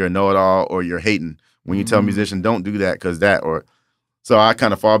think you're a know-it-all or you're hating. When you tell a musician, don't do that because that or – so I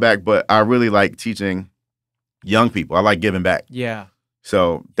kind of fall back. But I really like teaching young people. I like giving back. Yeah.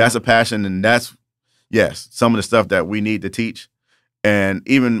 So that's a passion, and that's – yes, some of the stuff that we need to teach. And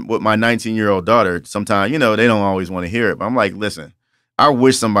even with my 19-year-old daughter, sometimes, they don't always want to hear it. But I'm like, listen, I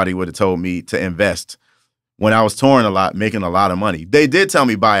wish somebody would have told me to invest when I was touring a lot, making a lot of money. They did tell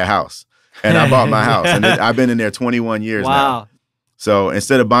me buy a house, and I bought my house. And I've been in there 21 years now. So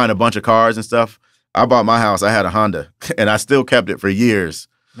instead of buying a bunch of cars and stuff, I bought my house. I had a Honda, and I still kept it for years.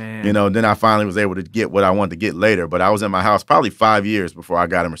 Man. Then I finally was able to get what I wanted to get later. But I was in my house probably 5 years before I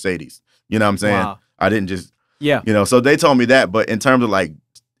got a Mercedes. You know what I'm saying? Wow. I didn't just, so they told me that. But in terms of like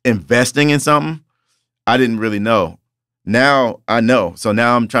investing in something, I didn't really know. Now I know. So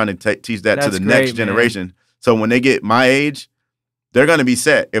now I'm trying to teach that to the next generation. Man. So when they get my age, they're going to be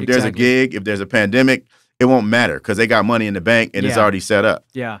set. If there's a gig, if there's a pandemic, it won't matter because they got money in the bank and it's already set up.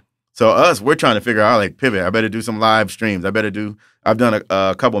 Yeah. So we're trying to figure out like pivot. I better do some live streams. I've done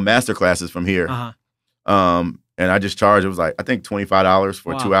a couple master classes from here. And I just charged, it was like, I think $25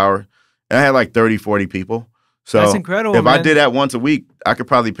 for 2 hours. And I had like 30, 40 people. So that's incredible, if I did that once a week, I could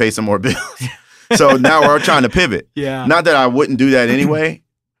probably pay some more bills. So now we're trying to pivot. Yeah. Not that I wouldn't do that anyway,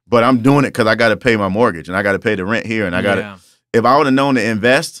 but I'm doing it because I got to pay my mortgage and I got to pay the rent here. And I got to, if I would have known to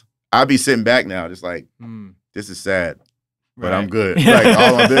invest, I'd be sitting back now just like, this is sad, but I'm good. Like,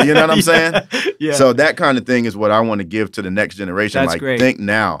 all I'm doing, you know what I'm saying? Yeah. So that kind of thing is what I want to give to the next generation. That's like, great. Think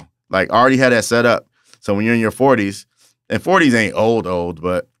now. Like, I already had that set up. So when you're in your 40s, and 40s ain't old,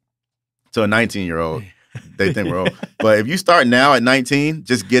 but to a 19-year-old, they think we're old. But if you start now at 19,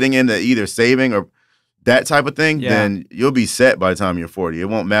 just getting into either saving or that type of thing, then you'll be set by the time you're 40. It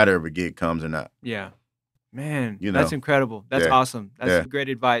won't matter if a gig comes or not. Yeah. Man, that's incredible. That's awesome. That's great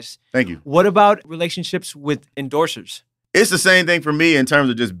advice. Thank you. What about relationships with endorsers? It's the same thing for me in terms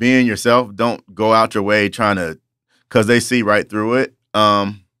of just being yourself. Don't go out your way trying to, because they see right through it.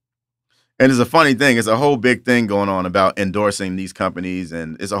 And it's a funny thing. It's a whole big thing going on about endorsing these companies,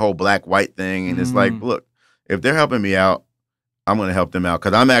 and it's a whole black-white thing. And it's like, look, if they're helping me out, I'm going to help them out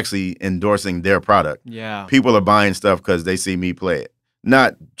because I'm actually endorsing their product. Yeah. People are buying stuff because they see me play it.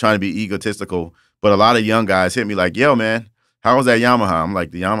 Not trying to be egotistical, but a lot of young guys hit me like, yo, man, how was that Yamaha? I'm like,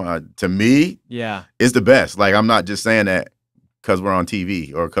 the Yamaha, to me, is the best. Like, I'm not just saying that because we're on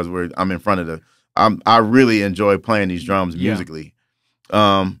TV or because I'm in front of the I really enjoy playing these drums musically.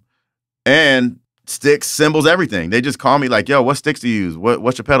 And sticks, cymbals, everything. They just call me like, yo, what sticks do you use?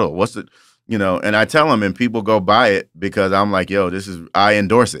 What's your pedal? What's the, and I tell them and people go buy it because I'm like, yo, I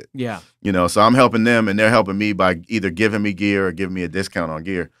endorse it. Yeah. So I'm helping them and they're helping me by either giving me gear or giving me a discount on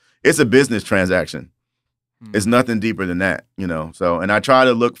gear. it's a business transaction. It's nothing deeper than that, So, and I try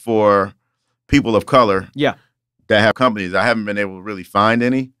to look for people of color that have companies. I haven't been able to really find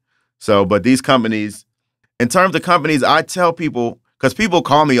any. So, but these companies, in terms of companies, I tell people, because people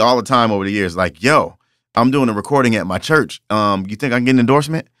call me all the time over the years, like, yo, I'm doing a recording at my church. You think I can get an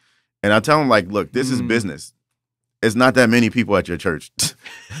endorsement? And I tell them, like, look, this is business. It's not that many people at your church.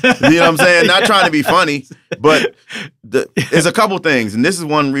 You know what I'm saying? Not trying to be funny, but there's a couple things. And this is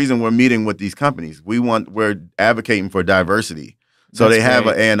one reason we're meeting with these companies. We're advocating for diversity. So they have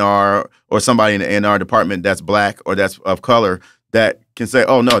an A&R or somebody in the A&R department that's black or that's of color that can say,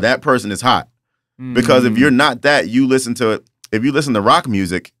 oh, no, that person is hot. Because if you're not that, if you listen to rock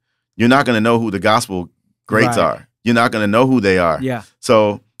music, you're not going to know who the gospel greats are. You're not going to know who they are. Yeah.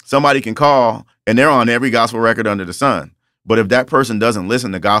 So somebody can call and they're on every gospel record under the sun. But if that person doesn't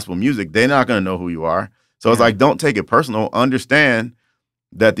listen to gospel music, they're not going to know who you are. So it's like, don't take it personal. Understand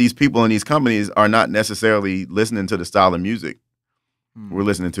that these people in these companies are not necessarily listening to the style of music we're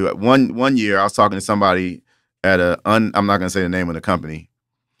listening to. One year, I was talking to somebody at I'm not going to say the name of the company.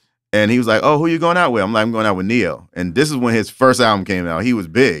 And he was like, oh, who you going out with? I'm like, I'm going out with Neyo. And this is when his first album came out. He was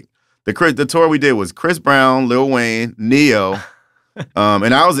big. The tour we did was Chris Brown, Lil Wayne, Neyo.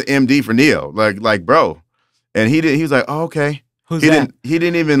 And I was an MD for Neyo, like bro. And he was like, oh, okay. Who's that? He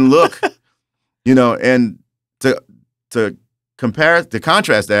didn't even look, and to contrast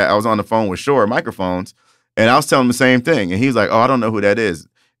that, I was on the phone with Shure Microphones and I was telling him the same thing. And he was like, oh, I don't know who that is.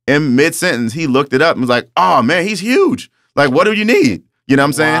 In mid-sentence, he looked it up and was like, oh man, he's huge. Like, what do you need? You know what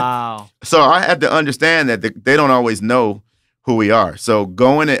I'm saying? Wow. So I had to understand that they don't always know who we are. So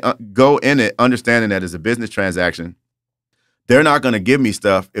go in it, understanding that it's a business transaction. They're not going to give me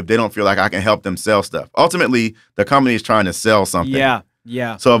stuff if they don't feel like I can help them sell stuff. Ultimately, the company is trying to sell something. Yeah,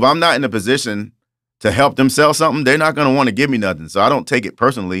 yeah. So if I'm not in a position to help them sell something, they're not going to want to give me nothing. So I don't take it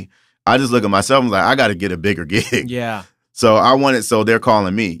personally. I just look at myself and like, I got to get a bigger gig. Yeah. So I want it, so they're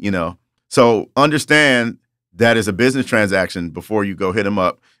calling me, So understand that it's a business transaction before you go hit them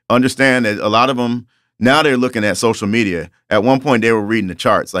up. Understand that a lot of them, now they're looking at social media. At one point, they were reading the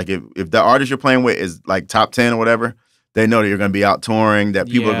charts. Like if the artist you're playing with is like top 10 or whatever, they know that you're going to be out touring, that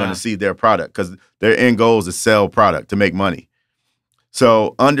people are going to see their product because their end goal is to sell product, to make money.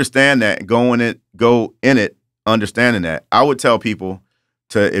 So understand that, go in it, understanding that. I would tell people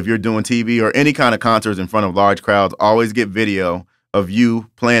if you're doing TV or any kind of concerts in front of large crowds, always get video of you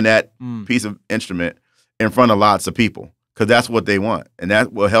playing that piece of instrument in front of lots of people because that's what they want. And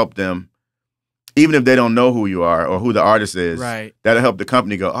that will help them, even if they don't know who you are or who the artist is, right. That'll help the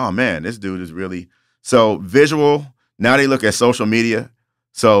company go, oh man, this dude is really, so visual. Now they look at social media.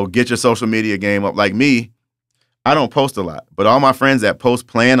 So get your social media game up. Like me, I don't post a lot, but all my friends that post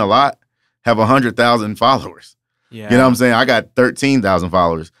playing a lot have 100,000 followers. Yeah. You know what I'm saying? I got 13,000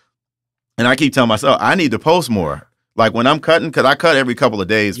 followers. And I keep telling myself, I need to post more. Like when I'm cutting, because I cut every couple of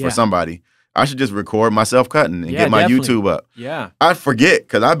days for somebody, I should just record myself cutting and get my YouTube up. Yeah. I forget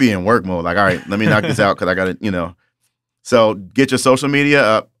because I be in work mode. Like, all right, let me knock this out because I got to, So get your social media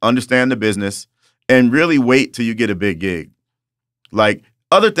up, understand the business, and really wait till you get a big gig. Like,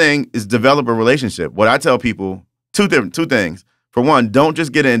 other thing is develop a relationship. What I tell people, two things. For one, don't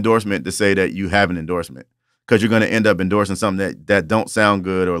just get an endorsement to say that you have an endorsement because you're going to end up endorsing something that don't sound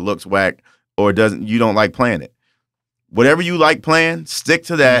good or looks whack or you don't like playing it. Whatever you like playing, stick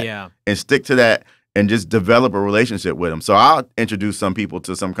to that and stick to that and just develop a relationship with them. So I'll introduce some people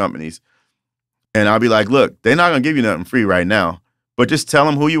to some companies and I'll be like, look, they're not going to give you nothing free right now, but just tell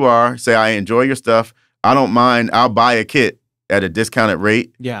them who you are. Say, I enjoy your stuff. I don't mind. I'll buy a kit at a discounted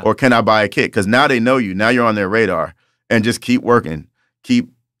rate. Yeah. Or can I buy a kit? Because now they know you. Now you're on their radar. And just keep working. Keep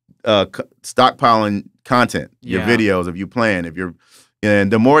stockpiling content, your videos of you playing. And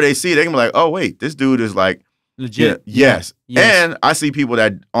the more they see, they can be like, oh, wait, this dude is like, legit. Yes. And I see people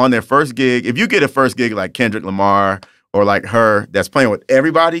that on their first gig, if you get a first gig like Kendrick Lamar or like her that's playing with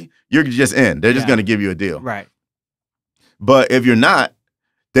everybody, you're just in. They're just going to give you a deal. Right. But if you're not,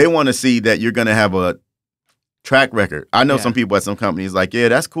 they want to see that you're going to have a track record. I know some people at some companies like, yeah,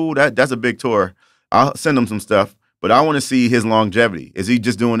 that's cool. That's a big tour. I'll send them some stuff, but I want to see his longevity. Is he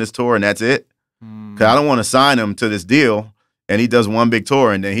just doing this tour and that's it? Because I don't want to sign him to this deal and he does one big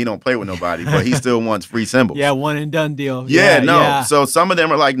tour and then he don't play with nobody, but he still wants free cymbals. Yeah, one and done deal. Yeah. So some of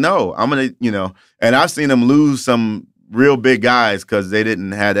them are like, no, I'm going to, and I've seen them lose some real big guys because they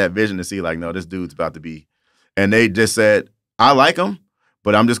didn't have that vision to see like, no, this dude's about to be. And they just said, I like him,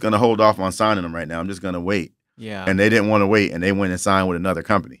 but I'm just going to hold off on signing him right now. I'm just going to wait. Yeah. And they didn't want to wait and they went and signed with another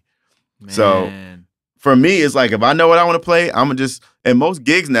company. Man. So for me, it's like, if I know what I want to play, I'm going to just, and most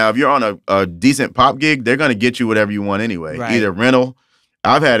gigs now, if you're on a decent pop gig, they're going to get you whatever you want anyway. Right. Either rental,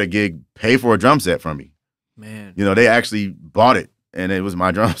 I've had a gig pay for a drum set from me. Man. You know, they actually bought it, and it was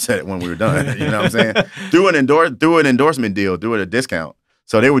my drum set when we were done. You know what I'm saying? Through an endorsement deal, through a discount.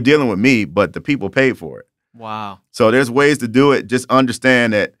 So they were dealing with me, but the people paid for it. Wow. So there's ways to do it. Just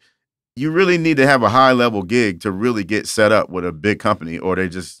understand that you really need to have a high-level gig to really get set up with a big company, or they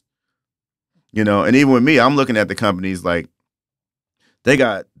just, you know, and even with me, I'm looking at the companies like, they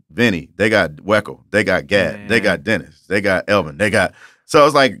got Vinny, they got Weckl, they got Gad, they got Dennis, they got Elvin, they got, so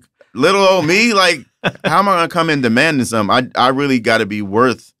it's like, little old me, like, how am I going to come in demanding something? I really got to be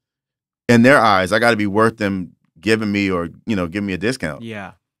worth, in their eyes, I got to be worth them giving me, or, you know, give me a discount.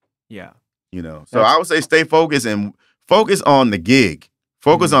 Yeah. Yeah. You know, so I would say stay focused and focus on the gig.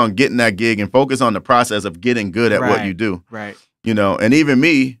 Focus on getting that gig and focus on the process of getting good at what you do. Right. You know, and even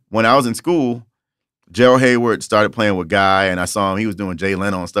me, when I was in school, Gerald Hayward started playing with Guy, and I saw him. He was doing Jay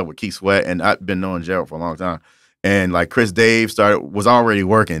Leno and stuff with Keith Sweat, and I've been knowing Gerald for a long time. And like Chris Dave was already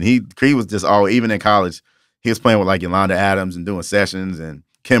working. He was just even in college, he was playing with like Yolanda Adams and doing sessions, and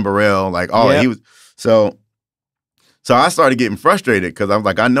Kim Burrell, like all that. He was so I started getting frustrated because I was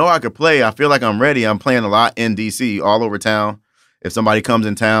like, I know I could play. I feel like I'm ready. I'm playing a lot in DC, all over town. If somebody comes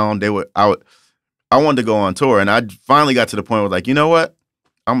in town, I wanted to go on tour, and I finally got to the point where like, you know what?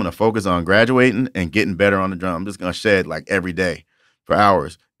 I'm gonna focus on graduating and getting better on the drum. I'm just gonna shed like every day for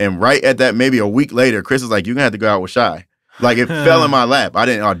hours. And right at that, maybe a week later, Chris was like, "You're gonna have to go out with Shy." Like it fell in my lap. I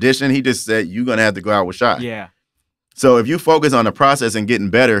didn't audition. He just said, "You're gonna have to go out with Shy." Yeah. So if you focus on the process and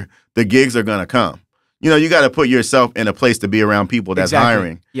getting better, the gigs are gonna come. You know, you got to put yourself in a place to be around people that's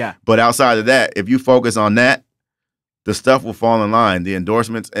hiring. Yeah. But outside of that, if you focus on that, the stuff will fall in line. The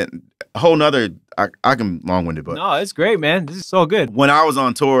endorsements and a whole nother. I can long-winded, but no, it's great, man. This is so good. When I was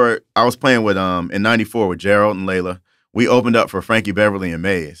on tour, I was playing with in '94 with Gerald and Lalah. We opened up for Frankie Beverly and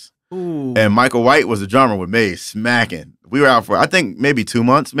Maze. Ooh. And Michael White was the drummer with Maze, smacking. We were out for, I think, maybe 2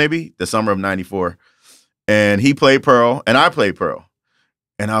 months, maybe, the summer of '94. And he played Pearl, and I played Pearl.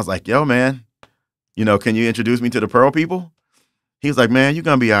 And I was like, yo, man, you know, can you introduce me to the Pearl people? He was like, man, you're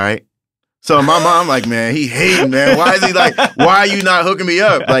going to be all right. So my mom like, man, he hating, man. Why is he like, why are you not hooking me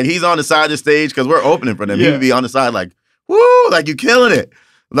up? Like, he's on the side of the stage because we're opening for them. He would be on the side like, woo, like, you killing it.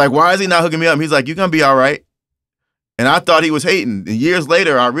 Like, why is he not hooking me up? He's like, you're going to be all right. And I thought he was hating. And years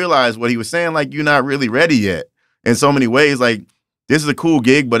later, I realized what he was saying, like, you're not really ready yet. In so many ways, like, this is a cool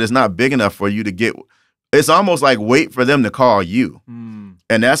gig, but it's not big enough for you to get. It's almost like wait for them to call you.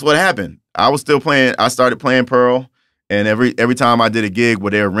 And that's what happened. I was still playing. I started playing Pearl. And every time I did a gig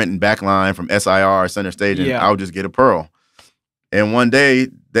where they were renting backline from SIR, Center Stage, and I would just get a Pearl. And one day,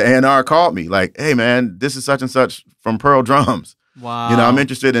 the A&R called me like, hey, man, this is such and such from Pearl Drums. Wow. You know, I'm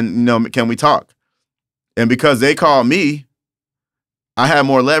interested in, you know, can we talk? And because they called me, I had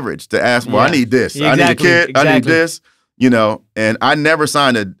more leverage to ask, well, I need this. Exactly. I need a kid. I need this. You know, and I never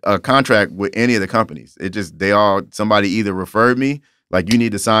signed a contract with any of the companies. It just, somebody either referred me, like, you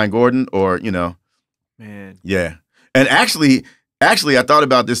need to sign Gorden, or, you know. Man. Yeah. And actually, I thought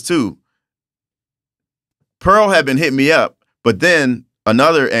about this too. Pearl had been hitting me up, but then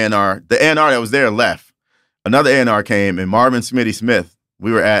another A&R, the A&R that was there left. Another A&R came, and Marvin Smitty Smith,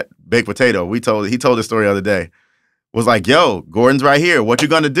 we were at Baked Potato. He told the story the other day. Was like, yo, Gordon's right here. What you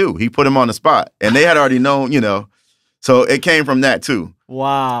gonna do? He put him on the spot. And they had already known, you know. So it came from that too.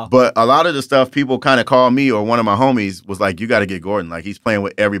 Wow. But a lot of the stuff people kind of called me, or one of my homies was like, you got to get Gorden. Like, he's playing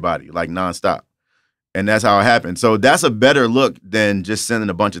with everybody, like, nonstop. And that's how it happened. So that's a better look than just sending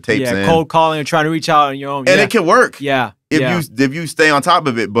a bunch of tapes in. Cold calling and trying to reach out on your own. And it can work. Yeah. If you stay on top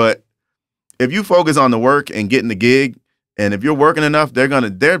of it. But if you focus on the work and getting the gig, and if you're working enough,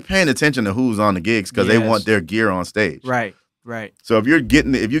 they're paying attention to who's on the gigs because they want their gear on stage. Right. So if you get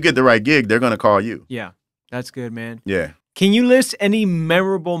the right gig, they're gonna call you. Yeah. That's good, man. Yeah. Can you list any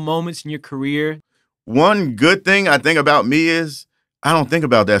memorable moments in your career? One good thing I think about me is I don't think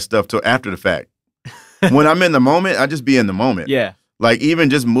about that stuff till after the fact. When I'm in the moment, I just be in the moment. Yeah. Like, even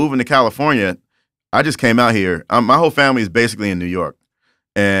just moving to California, I just came out here. My whole family is basically in New York.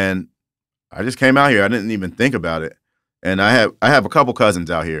 And I just came out here. I didn't even think about it. And I have a couple cousins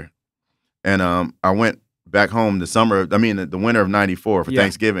out here. And I went back home the winter of '94 for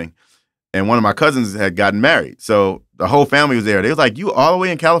Thanksgiving. And one of my cousins had gotten married. So the whole family was there. They was like, you all the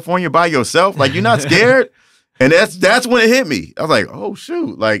way in California by yourself? Like, you're not scared? And that's when it hit me. I was like, oh,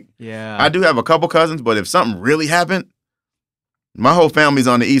 shoot. Like, I do have a couple cousins, but if something really happened, my whole family's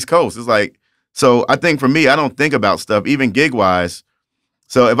on the East Coast. It's like, so I think for me, I don't think about stuff, even gig-wise.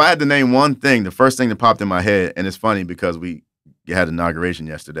 So if I had to name one thing, the first thing that popped in my head, and it's funny because we had inauguration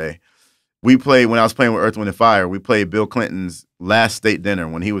yesterday. When I was playing with Earth, Wind & Fire, we played Bill Clinton's last state dinner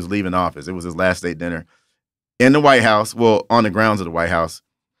when he was leaving office. It was his last state dinner in the White House, well, on the grounds of the White House.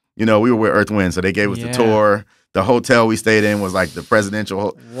 You know, we were with Earth Wind, so they gave us the tour. The hotel we stayed in was like the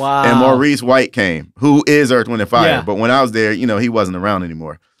presidential. Wow. And Maurice White came, who is Earth, Wind, and Fire. Yeah. But when I was there, you know, he wasn't around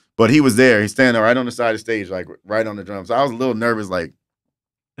anymore. But he was there. He's standing right on the side of the stage, like right on the drums. So I was a little nervous, like.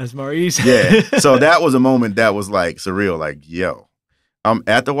 That's Maurice. Yeah. So that was a moment that was like surreal. Like, yo, I'm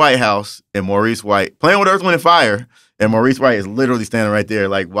at the White House and Maurice White playing with Earth, Wind, and Fire. And Maurice White is literally standing right there,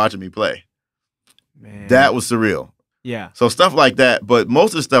 like watching me play. Man. That was surreal. Yeah. So stuff like that. But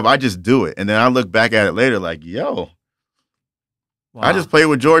most of the stuff, I just do it. And then I look back at it later like, yo, wow. I just played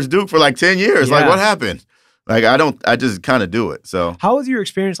with George Duke for like 10 years. Yeah. Like, what happened? Like, I just kind of do it. So how was your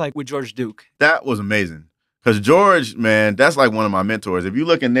experience like with George Duke? That was amazing. Because George, man, that's like one of my mentors. If you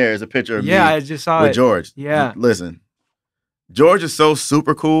look in there, it's a picture of me I just saw with it. George. Yeah. Listen, George is so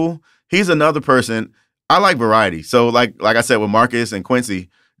super cool. He's another person. I like variety. So like I said with Marcus and Quincy,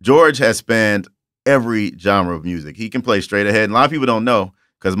 George has spanned every genre of music. He can play straight ahead. And a lot of people don't know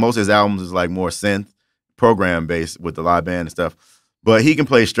because most of his albums is like more synth, program based with the live band and stuff. But he can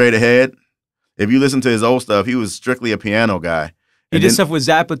play straight ahead. If you listen to his old stuff, he was strictly a piano guy. He did stuff with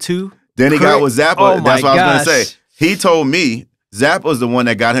Zappa too? Then he got with Zappa. Oh that's what I was going to say. He told me Zappa was the one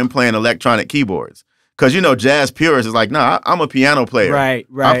that got him playing electronic keyboards. Because, you know, jazz purists is like, nah, I'm a piano player. Right.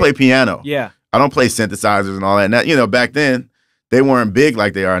 I play piano. Yeah. I don't play synthesizers and all that. And that, you know, back then, they weren't big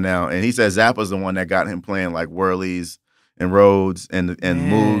like they are now. And he said Zappa's the one that got him playing like Whirlies and Rhodes and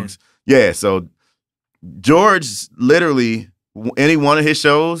Moogs. Yeah, so George literally, any one of his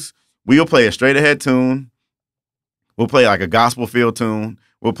shows, we'll play a straight ahead tune. We'll play like a gospel feel tune.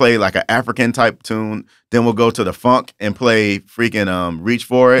 We'll play like an African type tune. Then we'll go to the funk and play freaking Reach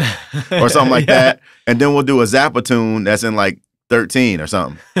For It or something like that. And then we'll do a Zappa tune that's in like 13 or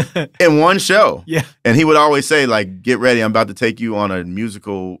something in one show. Yeah. And he would always say, like, get ready. I'm about to take you on a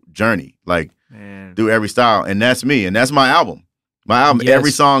musical journey. Like, do every style. And that's me. And that's my album. My album,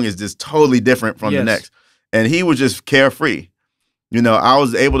 every song is just totally different from the next. And he was just carefree. You know, I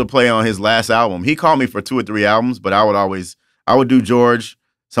was able to play on his last album. He called me for 2 or 3 albums, but I would do George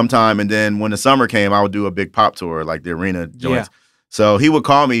sometime. And then when the summer came, I would do a big pop tour, like the arena joints. Yeah. So he would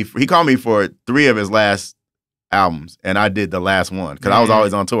call me. He called me for 3 of his last albums, and I did the last one because I was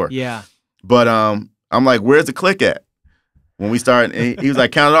always on tour. Yeah. But I'm like, where's the click at? When we started, and he was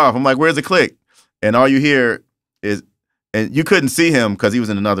like, count it off. I'm like, where's the click? And all you hear is, and you couldn't see him because he was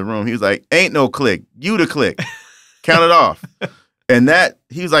in another room. He was like, ain't no click. You the click. Count it off. And that,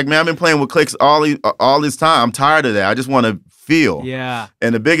 he was like, man, I've been playing with clicks all this time. I'm tired of that. I just want to feel. Yeah.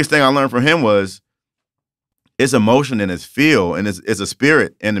 And the biggest thing I learned from him was it's emotion and it's feel and it's a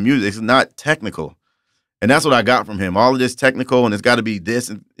spirit in the music. It's not technical. And that's what I got from him. All of this technical, and it's got to be this.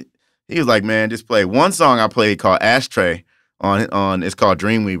 And he was like, man, just play. One song I played called Ashtray on it's called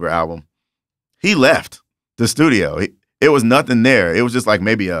Dreamweaver album. He left the studio. It was nothing there. It was just like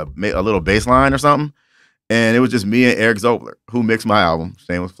maybe a little bass line or something. And it was just me and Eric Zobler, who mixed my album,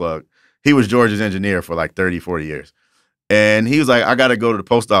 shameless plug. He was George's engineer for like 30, 40 years. And he was like, I got to go to the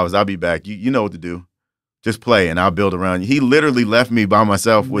post office. I'll be back. You know what to do. Just play, and I'll build around you. He literally left me by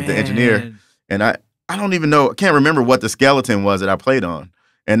myself with the engineer. And I don't even know, I can't remember what the skeleton was that I played on.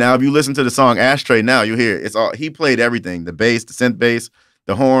 And now if you listen to the song Ashtray now, you'll hear it's all, he played everything, the bass, the synth bass,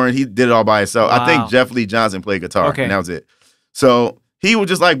 the horn, he did it all by himself. Wow. I think Jeff Lee Johnson played guitar, and that was it. So he was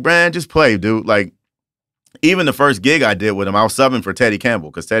just like, Brand, just play, dude. Like, even the first gig I did with him, I was subbing for Teddy Campbell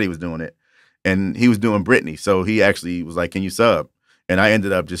because Teddy was doing it. And he was doing Britney. So he actually was like, can you sub? And I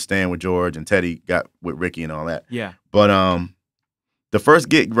ended up just staying with George, and Teddy got with Ricky and all that. Yeah. But the first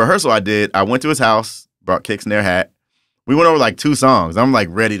gig rehearsal I did, I went to his house, brought kicks in their hat. We went over like 2 songs. I'm like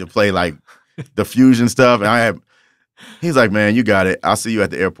ready to play like the fusion stuff. And he's like, man, you got it. I'll see you at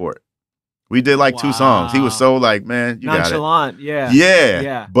the airport. We did like 2 songs. He was so like, man, you got it. Nonchalant, yeah.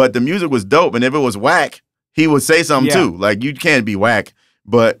 Yeah. But the music was dope. And if it was whack, he would say something too. Like, you can't be whack.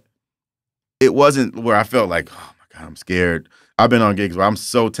 But it wasn't where I felt like, oh my God, I'm scared. I've been on gigs where I'm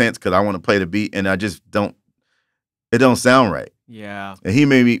so tense because I want to play the beat and I just don't, it don't sound right. Yeah. And he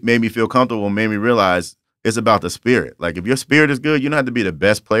made me feel comfortable and made me realize it's about the spirit. Like, if your spirit is good, you don't have to be the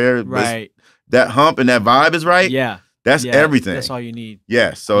best player. Right. That hump and that vibe is right. Yeah. That's everything. That's all you need.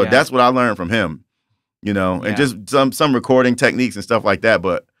 Yeah. So that's what I learned from him, you know, and just some recording techniques and stuff like that.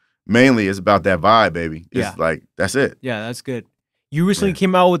 But mainly it's about that vibe, baby. It's like, that's it. Yeah, that's good. You recently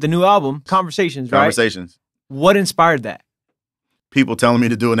came out with a new album, Conversations, right? Conversations. What inspired that? People telling me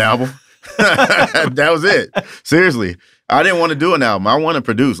to do an album. That was it. Seriously. I didn't want to do an album. I want to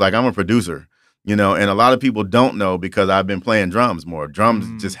produce. Like, I'm a producer, you know, and a lot of people don't know because I've been playing drums more.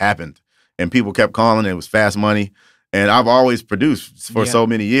 Drums just happened. And people kept calling. It was fast money. And I've always produced for so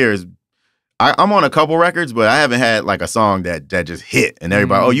many years. I'm on a couple records, but I haven't had like a song that just hit and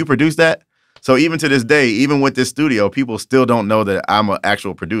everybody, oh, you produced that? So even to this day, even with this studio, people still don't know that I'm an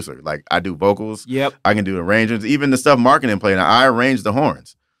actual producer. Like I do vocals. Yep. I can do arrangements. Even the stuff marketing playing, I arrange the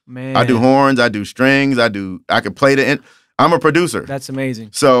horns. Man. I do horns. I do strings. I can play I'm a producer. That's amazing.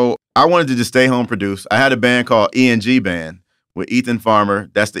 So I wanted to just stay home produce. I had a band called E&G Band with Ethan Farmer.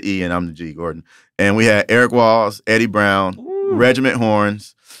 That's the E and I'm the G, Gordon. And we had Eric Walls, Eddie Brown, Regiment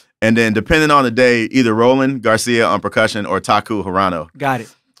Horns. And then depending on the day, either Rowland Garcia on percussion or Taku Hirano. Got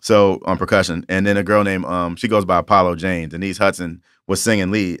it. So on percussion. And then a girl named, she goes by Apollo Jane. Denise Hudson was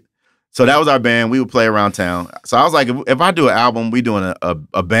singing lead. So that was our band. We would play around town. So I was like, if I do an album, we doing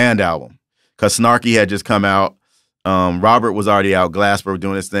a band album. Because Snarky had just come out. Robert was already out. Glasper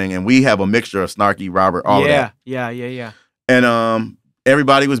doing his thing. And we have a mixture of Snarky, Robert, all of that. Yeah. And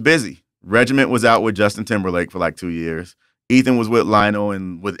everybody was busy. Regiment was out with Justin Timberlake for like 2 years. Ethan was with Lionel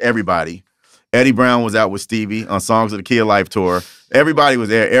and with everybody. Eddie Brown was out with Stevie on Songs of the Key of Life tour. Everybody was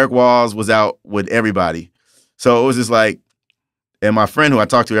there. Eric Walls was out with everybody. So it was just like, and my friend who I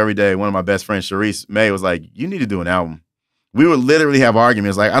talk to every day, one of my best friends, Tyrese May, was like, you need to do an album. We would literally have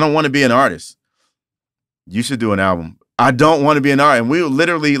arguments like, I don't want to be an artist. You should do an album. I don't want to be an artist. And we would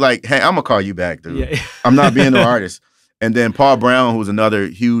literally like, hey, I'm going to call you back, dude. Yeah. I'm not being no artist. And then Paul Brown, who's another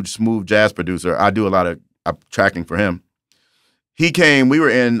huge smooth jazz producer, I do a lot of tracking for him. He came, we were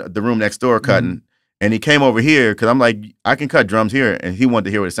in the room next door cutting, and he came over here because I'm like, I can cut drums here, and he wanted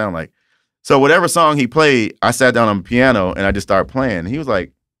to hear what it sounded like. So whatever song he played, I sat down on the piano, and I just started playing. And he was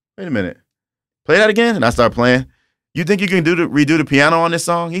like, wait a minute, play that again? And I started playing. You think you can redo the piano on this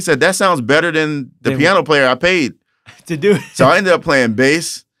song? He said, that sounds better than the piano player I paid to do it. So I ended up playing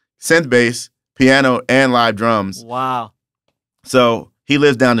bass, synth bass, piano, and live drums. Wow. So he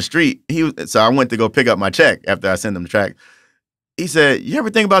lives down the street. So I went to go pick up my check after I sent him the track. He said, you ever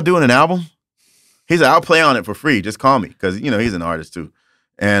think about doing an album? He said, I'll play on it for free. Just call me. Because, you know, he's an artist too.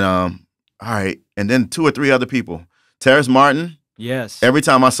 And all right. And then 2 or 3 other people. Terrace Martin. Yes. Every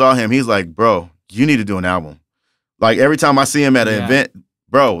time I saw him, he's like, bro, you need to do an album. Like every time I see him at an event,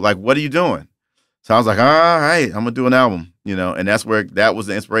 bro, like, what are you doing? So I was like, all right, I'm going to do an album. You know, and that was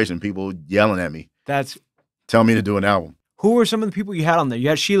the inspiration. People yelling at me. Tell me to do an album. Who were some of the people you had on there? You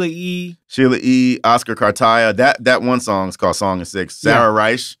had Sheila E. Oscar Cartaya. That one song is called Song in 6. Sarah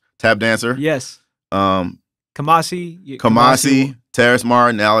Reich, tap dancer. Yes. Kamasi, Terrace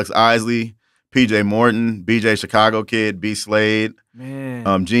Martin, Alex Isley, PJ Morton, BJ Chicago Kid, B Slade,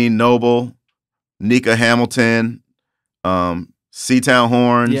 man. Gene Noble, Nika Hamilton, C-Town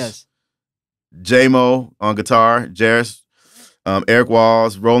Horns, yes. J-Mo on guitar, Jairus, Eric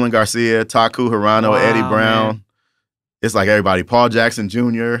Walls, Rowland Garcia, Taku Hirano, Eddie Brown. Man. It's like everybody. Paul Jackson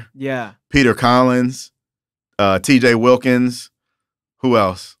Jr. Yeah. Peter Collins, TJ Wilkins. Who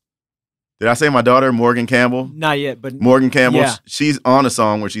else? Did I say my daughter, Morgan Campbell? Not yet, but Morgan Campbell, she's on a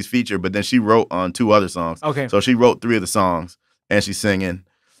song where she's featured, but then she wrote on 2 other songs. Okay. So she wrote 3 of the songs, and she's singing.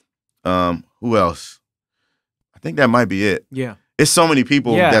 Who else? I think that might be it. Yeah. It's so many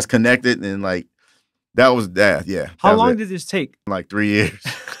people that's connected, and like, that was that, yeah. How long did this take? Like 3 years.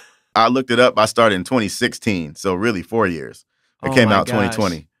 I looked it up. I started in 2016, so really 4 years. It came out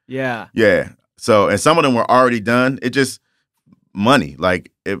 2020. Yeah. Yeah. So, and some of them were already done. It just, money.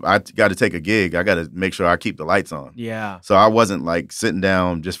 Like, if I got to take a gig, I got to make sure I keep the lights on. Yeah. So I wasn't like sitting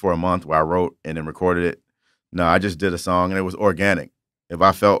down just for a month where I wrote and then recorded it. No, I just did a song and it was organic. If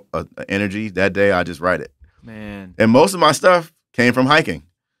I felt an energy that day, I just write it. Man. And most of my stuff came from hiking.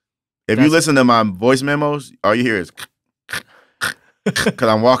 If you listen to my voice memos, all you hear is because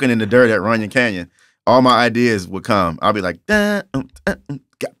I'm walking in the dirt at Runyon Canyon. All my ideas would come. I'll be like, and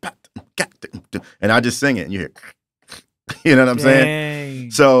I just sing it, and you hear, you know what I'm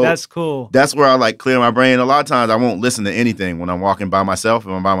saying? So that's cool. That's where I like clear my brain. A lot of times I won't listen to anything when I'm walking by myself.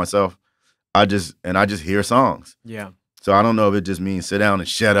 If I'm by myself, I just hear songs. Yeah. So I don't know if it just means sit down and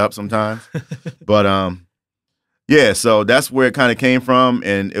shut up sometimes, but yeah, so that's where it kind of came from,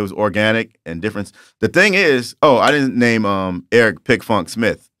 and it was organic and different. The thing is, I didn't name Eric Pick Funk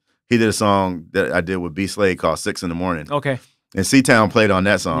Smith. He did a song that I did with B Slade called 6 in the Morning. Okay. And C-Town played on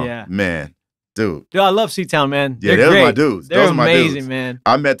that song. Yeah. Man, dude. Dude, I love C-Town, man. Yeah, those are my dudes. They're those are my amazing, dudes. Man.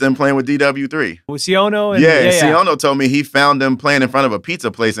 I met them playing with DW3. With Siono? And, yeah, Siono told me he found them playing in front of a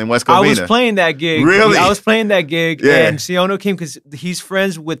pizza place in West Covina. I was playing that gig. Really? I was playing that gig, and Siono came because he's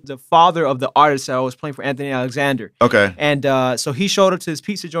friends with the father of the artist that I was playing for, Anthony Alexander. Okay. And so he showed up to his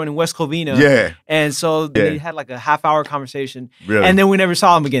pizza joint in West Covina. Yeah. And so they had like a half-hour conversation. Really? And then we never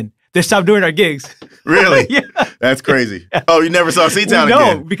saw him again. They stopped doing our gigs. Really? Yeah. That's crazy. Oh, you never saw C-Town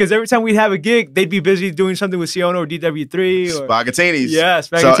again? No, because every time we'd have a gig, they'd be busy doing something with Siona or DW3 or Spaghettinis. Yeah,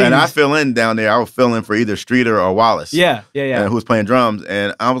 Spaghettinis. So, and I fill in down there. I would fill in for either Streeter or Wallace. Yeah. And who was playing drums,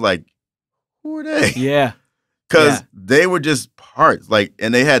 and I was like, who are they? Yeah. Because they were just parts. Like,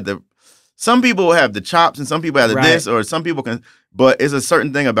 and they had some people have the chops and some people have the this, or some people can, but it's a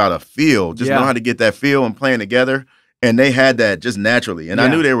certain thing about a feel. Just know how to get that feel and playing together. And they had that just naturally. And I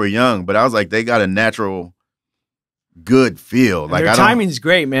knew they were young, but I was like, they got a natural good feel. Like, their timing's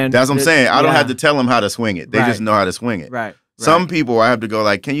great, man. That's what I'm saying. I don't have to tell them how to swing it. They just know how to swing it. Right. Some people I have to go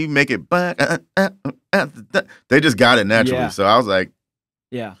like, can you make it? They just got it naturally. Yeah. So I was like,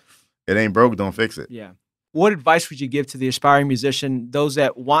 yeah, it ain't broke, don't fix it. Yeah. What advice would you give to the aspiring musician, those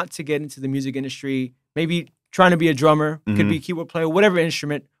that want to get into the music industry, maybe trying to be a drummer, could be a keyboard player, whatever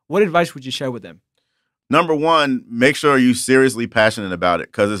instrument? What advice would you share with them? Number one, make sure you're seriously passionate about it,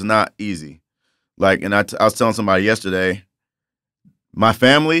 because it's not easy. Like, and I was telling somebody yesterday, my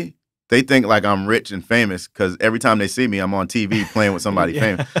family, they think like I'm rich and famous because every time they see me, I'm on TV playing with somebody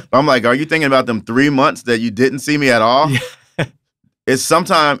famous. But I'm like, are you thinking about them 3 months that you didn't see me at all?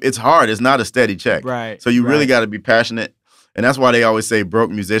 Sometimes it's hard. It's not a steady check. Right. So you really got to be passionate. And that's why they always say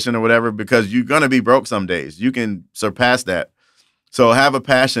broke musician or whatever, because you're going to be broke some days. You can surpass that. So have a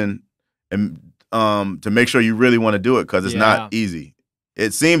passion and to make sure you really want to do it, because it's not easy.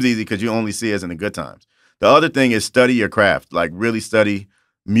 It seems easy because you only see it in the good times. The other thing is study your craft. Like, really study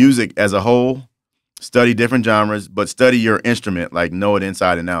music as a whole, study different genres, but study your instrument, like know it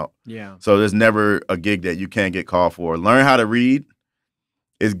inside and out. Yeah. So there's never a gig that you can't get called for. Learn how to read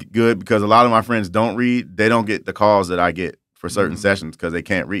is good, because a lot of my friends don't read. They don't get the calls that I get for certain sessions because they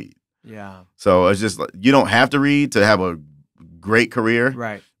can't read. Yeah. So it's just like, you don't have to read to have a great career.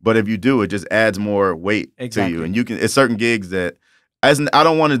 Right. But if you do, it just adds more weight to you. And you can, it's certain gigs that, I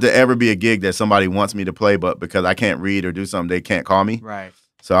don't want it to ever be a gig that somebody wants me to play, but because I can't read or do something, they can't call me. Right.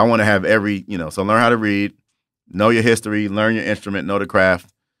 So I want to have so learn how to read, know your history, learn your instrument, know the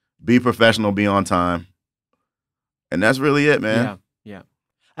craft, be professional, be on time. And that's really it, man. Yeah. Yeah.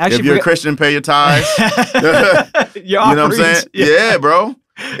 Actually, if you're a Christian, pay your tithes. You know what I'm saying? Yeah, bro.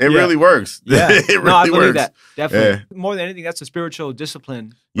 It really works. Yeah. It really I believe works. that. Definitely. Yeah. More than anything, that's a spiritual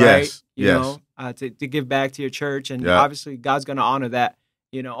discipline, right? Yes. You know, to give back to your church. And obviously, God's going to honor that,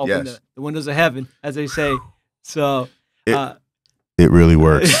 open the windows of heaven, as they say. So it really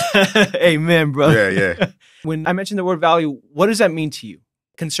works. Amen, bro. Yeah. When I mentioned the word value, what does that mean to you?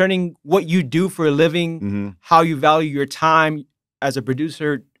 Concerning what you do for a living, how you value your time as a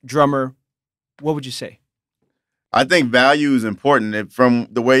producer, drummer, what would you say? I think value is important. From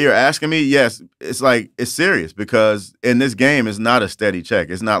the way you're asking me, yes, it's serious, because in this game, it's not a steady check.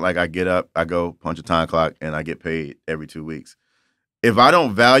 It's not like I get up, I go punch a time clock, and I get paid every 2 weeks. If I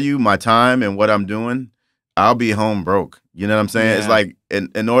don't value my time and what I'm doing, I'll be home broke. You know what I'm saying? Yeah. It's like,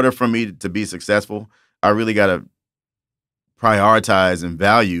 in order for me to be successful, I really got to prioritize and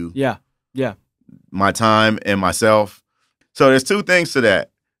value my time and myself. So there's two things to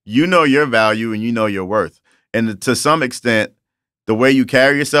that. You know your value and you know your worth. And to some extent, the way you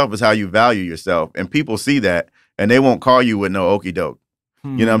carry yourself is how you value yourself. And people see that, and they won't call you with no okey doke. You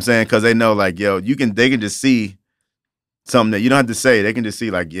know what I'm saying? Because they know, like, yo, they can just see something that you don't have to say. They can just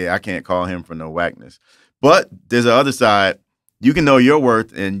see, like, yeah, I can't call him for no whackness. But there's the other side. You can know your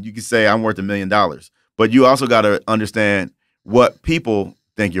worth, and you can say, I'm worth $1 million. But you also got to understand what people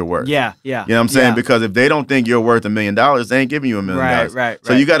think you're worth. Yeah. You know what I'm saying? Because if they don't think you're worth $1 million, they ain't giving you $1 million. Right.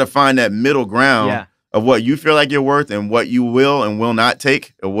 So you got to find that middle ground of what you feel like you're worth and what you will and will not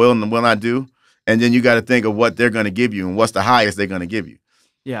take, or will and will not do. And then you got to think of what they're going to give you and what's the highest they're going to give you.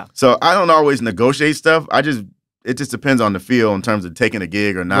 Yeah. So I don't always negotiate stuff. It just depends on the feel in terms of taking a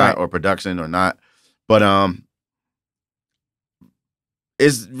gig or not, or production or not. But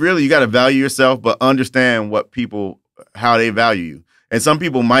it's really, you got to value yourself, but understand how they value you. And some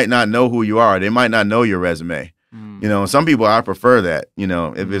people might not know who you are. They might not know your resume. You know, some people, I prefer that,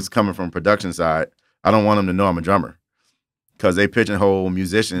 if it's coming from production side. I don't want them to know I'm a drummer, because they pigeonhole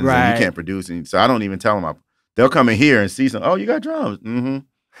musicians and you can't produce. And so I don't even tell them. They'll come in here and see some, oh, you got drums. You know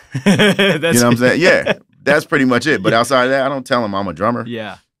what I'm saying? Yeah, that's pretty much it. But outside of that, I don't tell them I'm a drummer.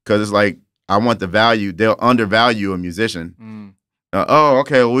 Yeah. Because it's like, I want the value. They'll undervalue a musician. Oh,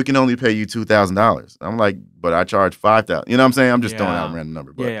 okay, well, we can only pay you $2,000. I'm like, but I charge $5,000. You know what I'm saying? I'm just throwing out a random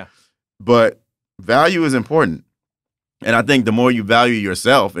number. But, but value is important. And I think the more you value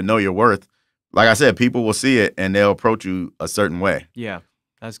yourself and know your worth, like I said, people will see it and they'll approach you a certain way. Yeah,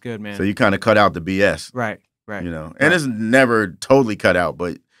 that's good, man. So you kind of cut out the BS. Right. And it's never totally cut out,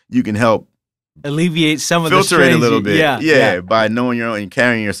 but you can help alleviate some of the filter it a little bit. Yeah, by knowing your own and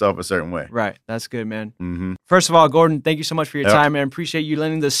carrying yourself a certain way. Right. That's good, man. Mm-hmm. First of all, Gorden, thank you so much for your time, man. Appreciate you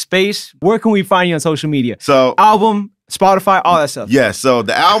lending the space. Where can we find you on social media? So album, Spotify, all that stuff. Yeah. So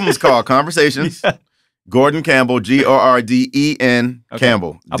the album's called Conversations. Gorden Campbell, Gorden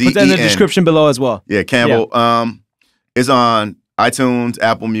Campball. I'll put that in the description below as well. Yeah, Campbell. It's on iTunes,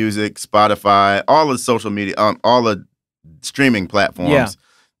 Apple Music, Spotify, all the social media, all the streaming platforms. Yeah.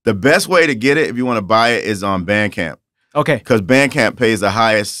 The best way to get it, if you want to buy it, is on Bandcamp. Okay. Because Bandcamp pays the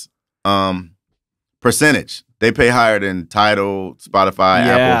highest percentage. They pay higher than Tidal, Spotify,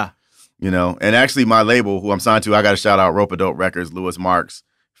 Apple. You know, and actually my label, who I'm signed to, I got to shout out Rope-A-Dope Records, Lewis Marks,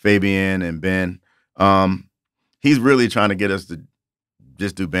 Fabian, and Ben. He's really trying to get us to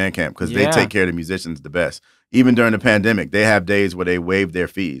just do Bandcamp because they take care of the musicians the best. Even during the pandemic, they have days where they waive their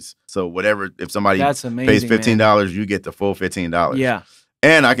fees. So whatever, if somebody pays $15, you get the full $15. Yeah.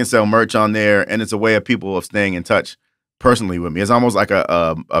 And I can sell merch on there, and it's a way of people of staying in touch personally with me. It's almost like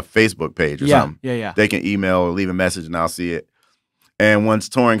a Facebook page or something. Yeah. They can email or leave a message, and I'll see it. And once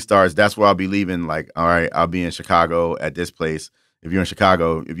touring starts, that's where I'll be leaving. Like, all right, I'll be in Chicago at this place. If you're in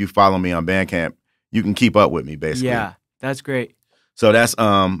Chicago, if you follow me on Bandcamp, you can keep up with me, basically. Yeah, that's great. So that's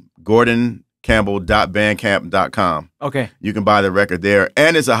GordenCampbell.bandcamp.com. Okay. You can buy the record there.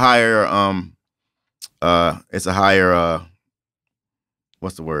 And it's a higher,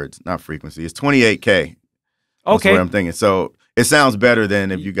 what's the word? Not frequency. It's 28K. That's what I'm thinking. So it sounds better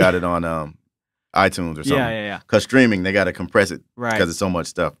than if you got it on iTunes or something. Yeah. Because streaming, they got to compress it. Right. Because it's so much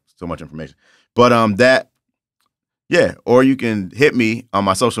stuff, so much information. But or you can hit me on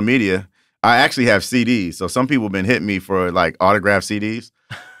my social media. I actually have CDs. So some people have been hitting me for like autographed CDs.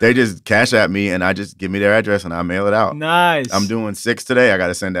 They just cash at me and I just give me their address and I mail it out. Nice. I'm doing 6 today. I got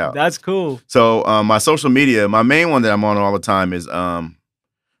to send out. That's cool. So my social media, my main one that I'm on all the time is my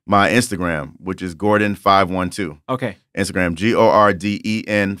Instagram, which is Gorden512. Okay. Instagram,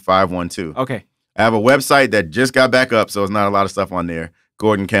 GORDEN512. Okay. I have a website that just got back up, so it's not a lot of stuff on there,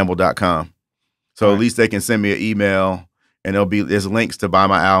 GordenCampbell.com. So at least they can send me an email. And there's links to buy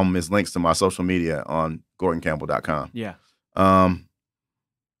my album. There's links to my social media on GordenCampbell.com. Yeah.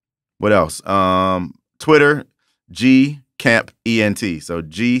 What else? Twitter, GCampENT. So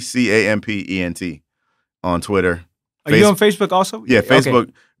GCAMPENT on Twitter. Are you on Facebook also? Yeah, Facebook,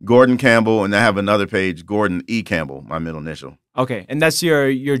 okay. Gorden Campbell, and I have another page, Gorden E. Campbell, my middle initial. Okay, and that's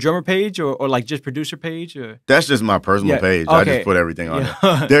your drummer page or like just producer page? Or? That's just my personal page. Okay. I just put everything on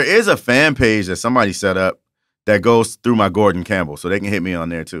there. There is a fan page that somebody set up that goes through my Gorden Campbell, so they can hit me on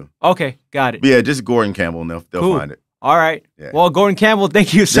there too. Okay, got it. But yeah, just Gorden Campbell, and they'll find it. All right. Yeah. Well, Gorden Campbell,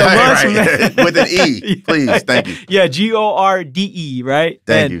 thank you so much. Right. With an E, please. Thank you. Yeah, GORDE, right?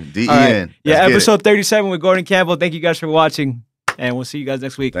 Thank you. DEN. Right. Yeah, episode 37 with Gorden Campbell. Thank you guys for watching, and we'll see you guys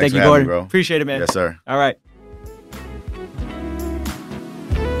next week. Thank you, Gorden. Appreciate it, man. Yes, sir. All right.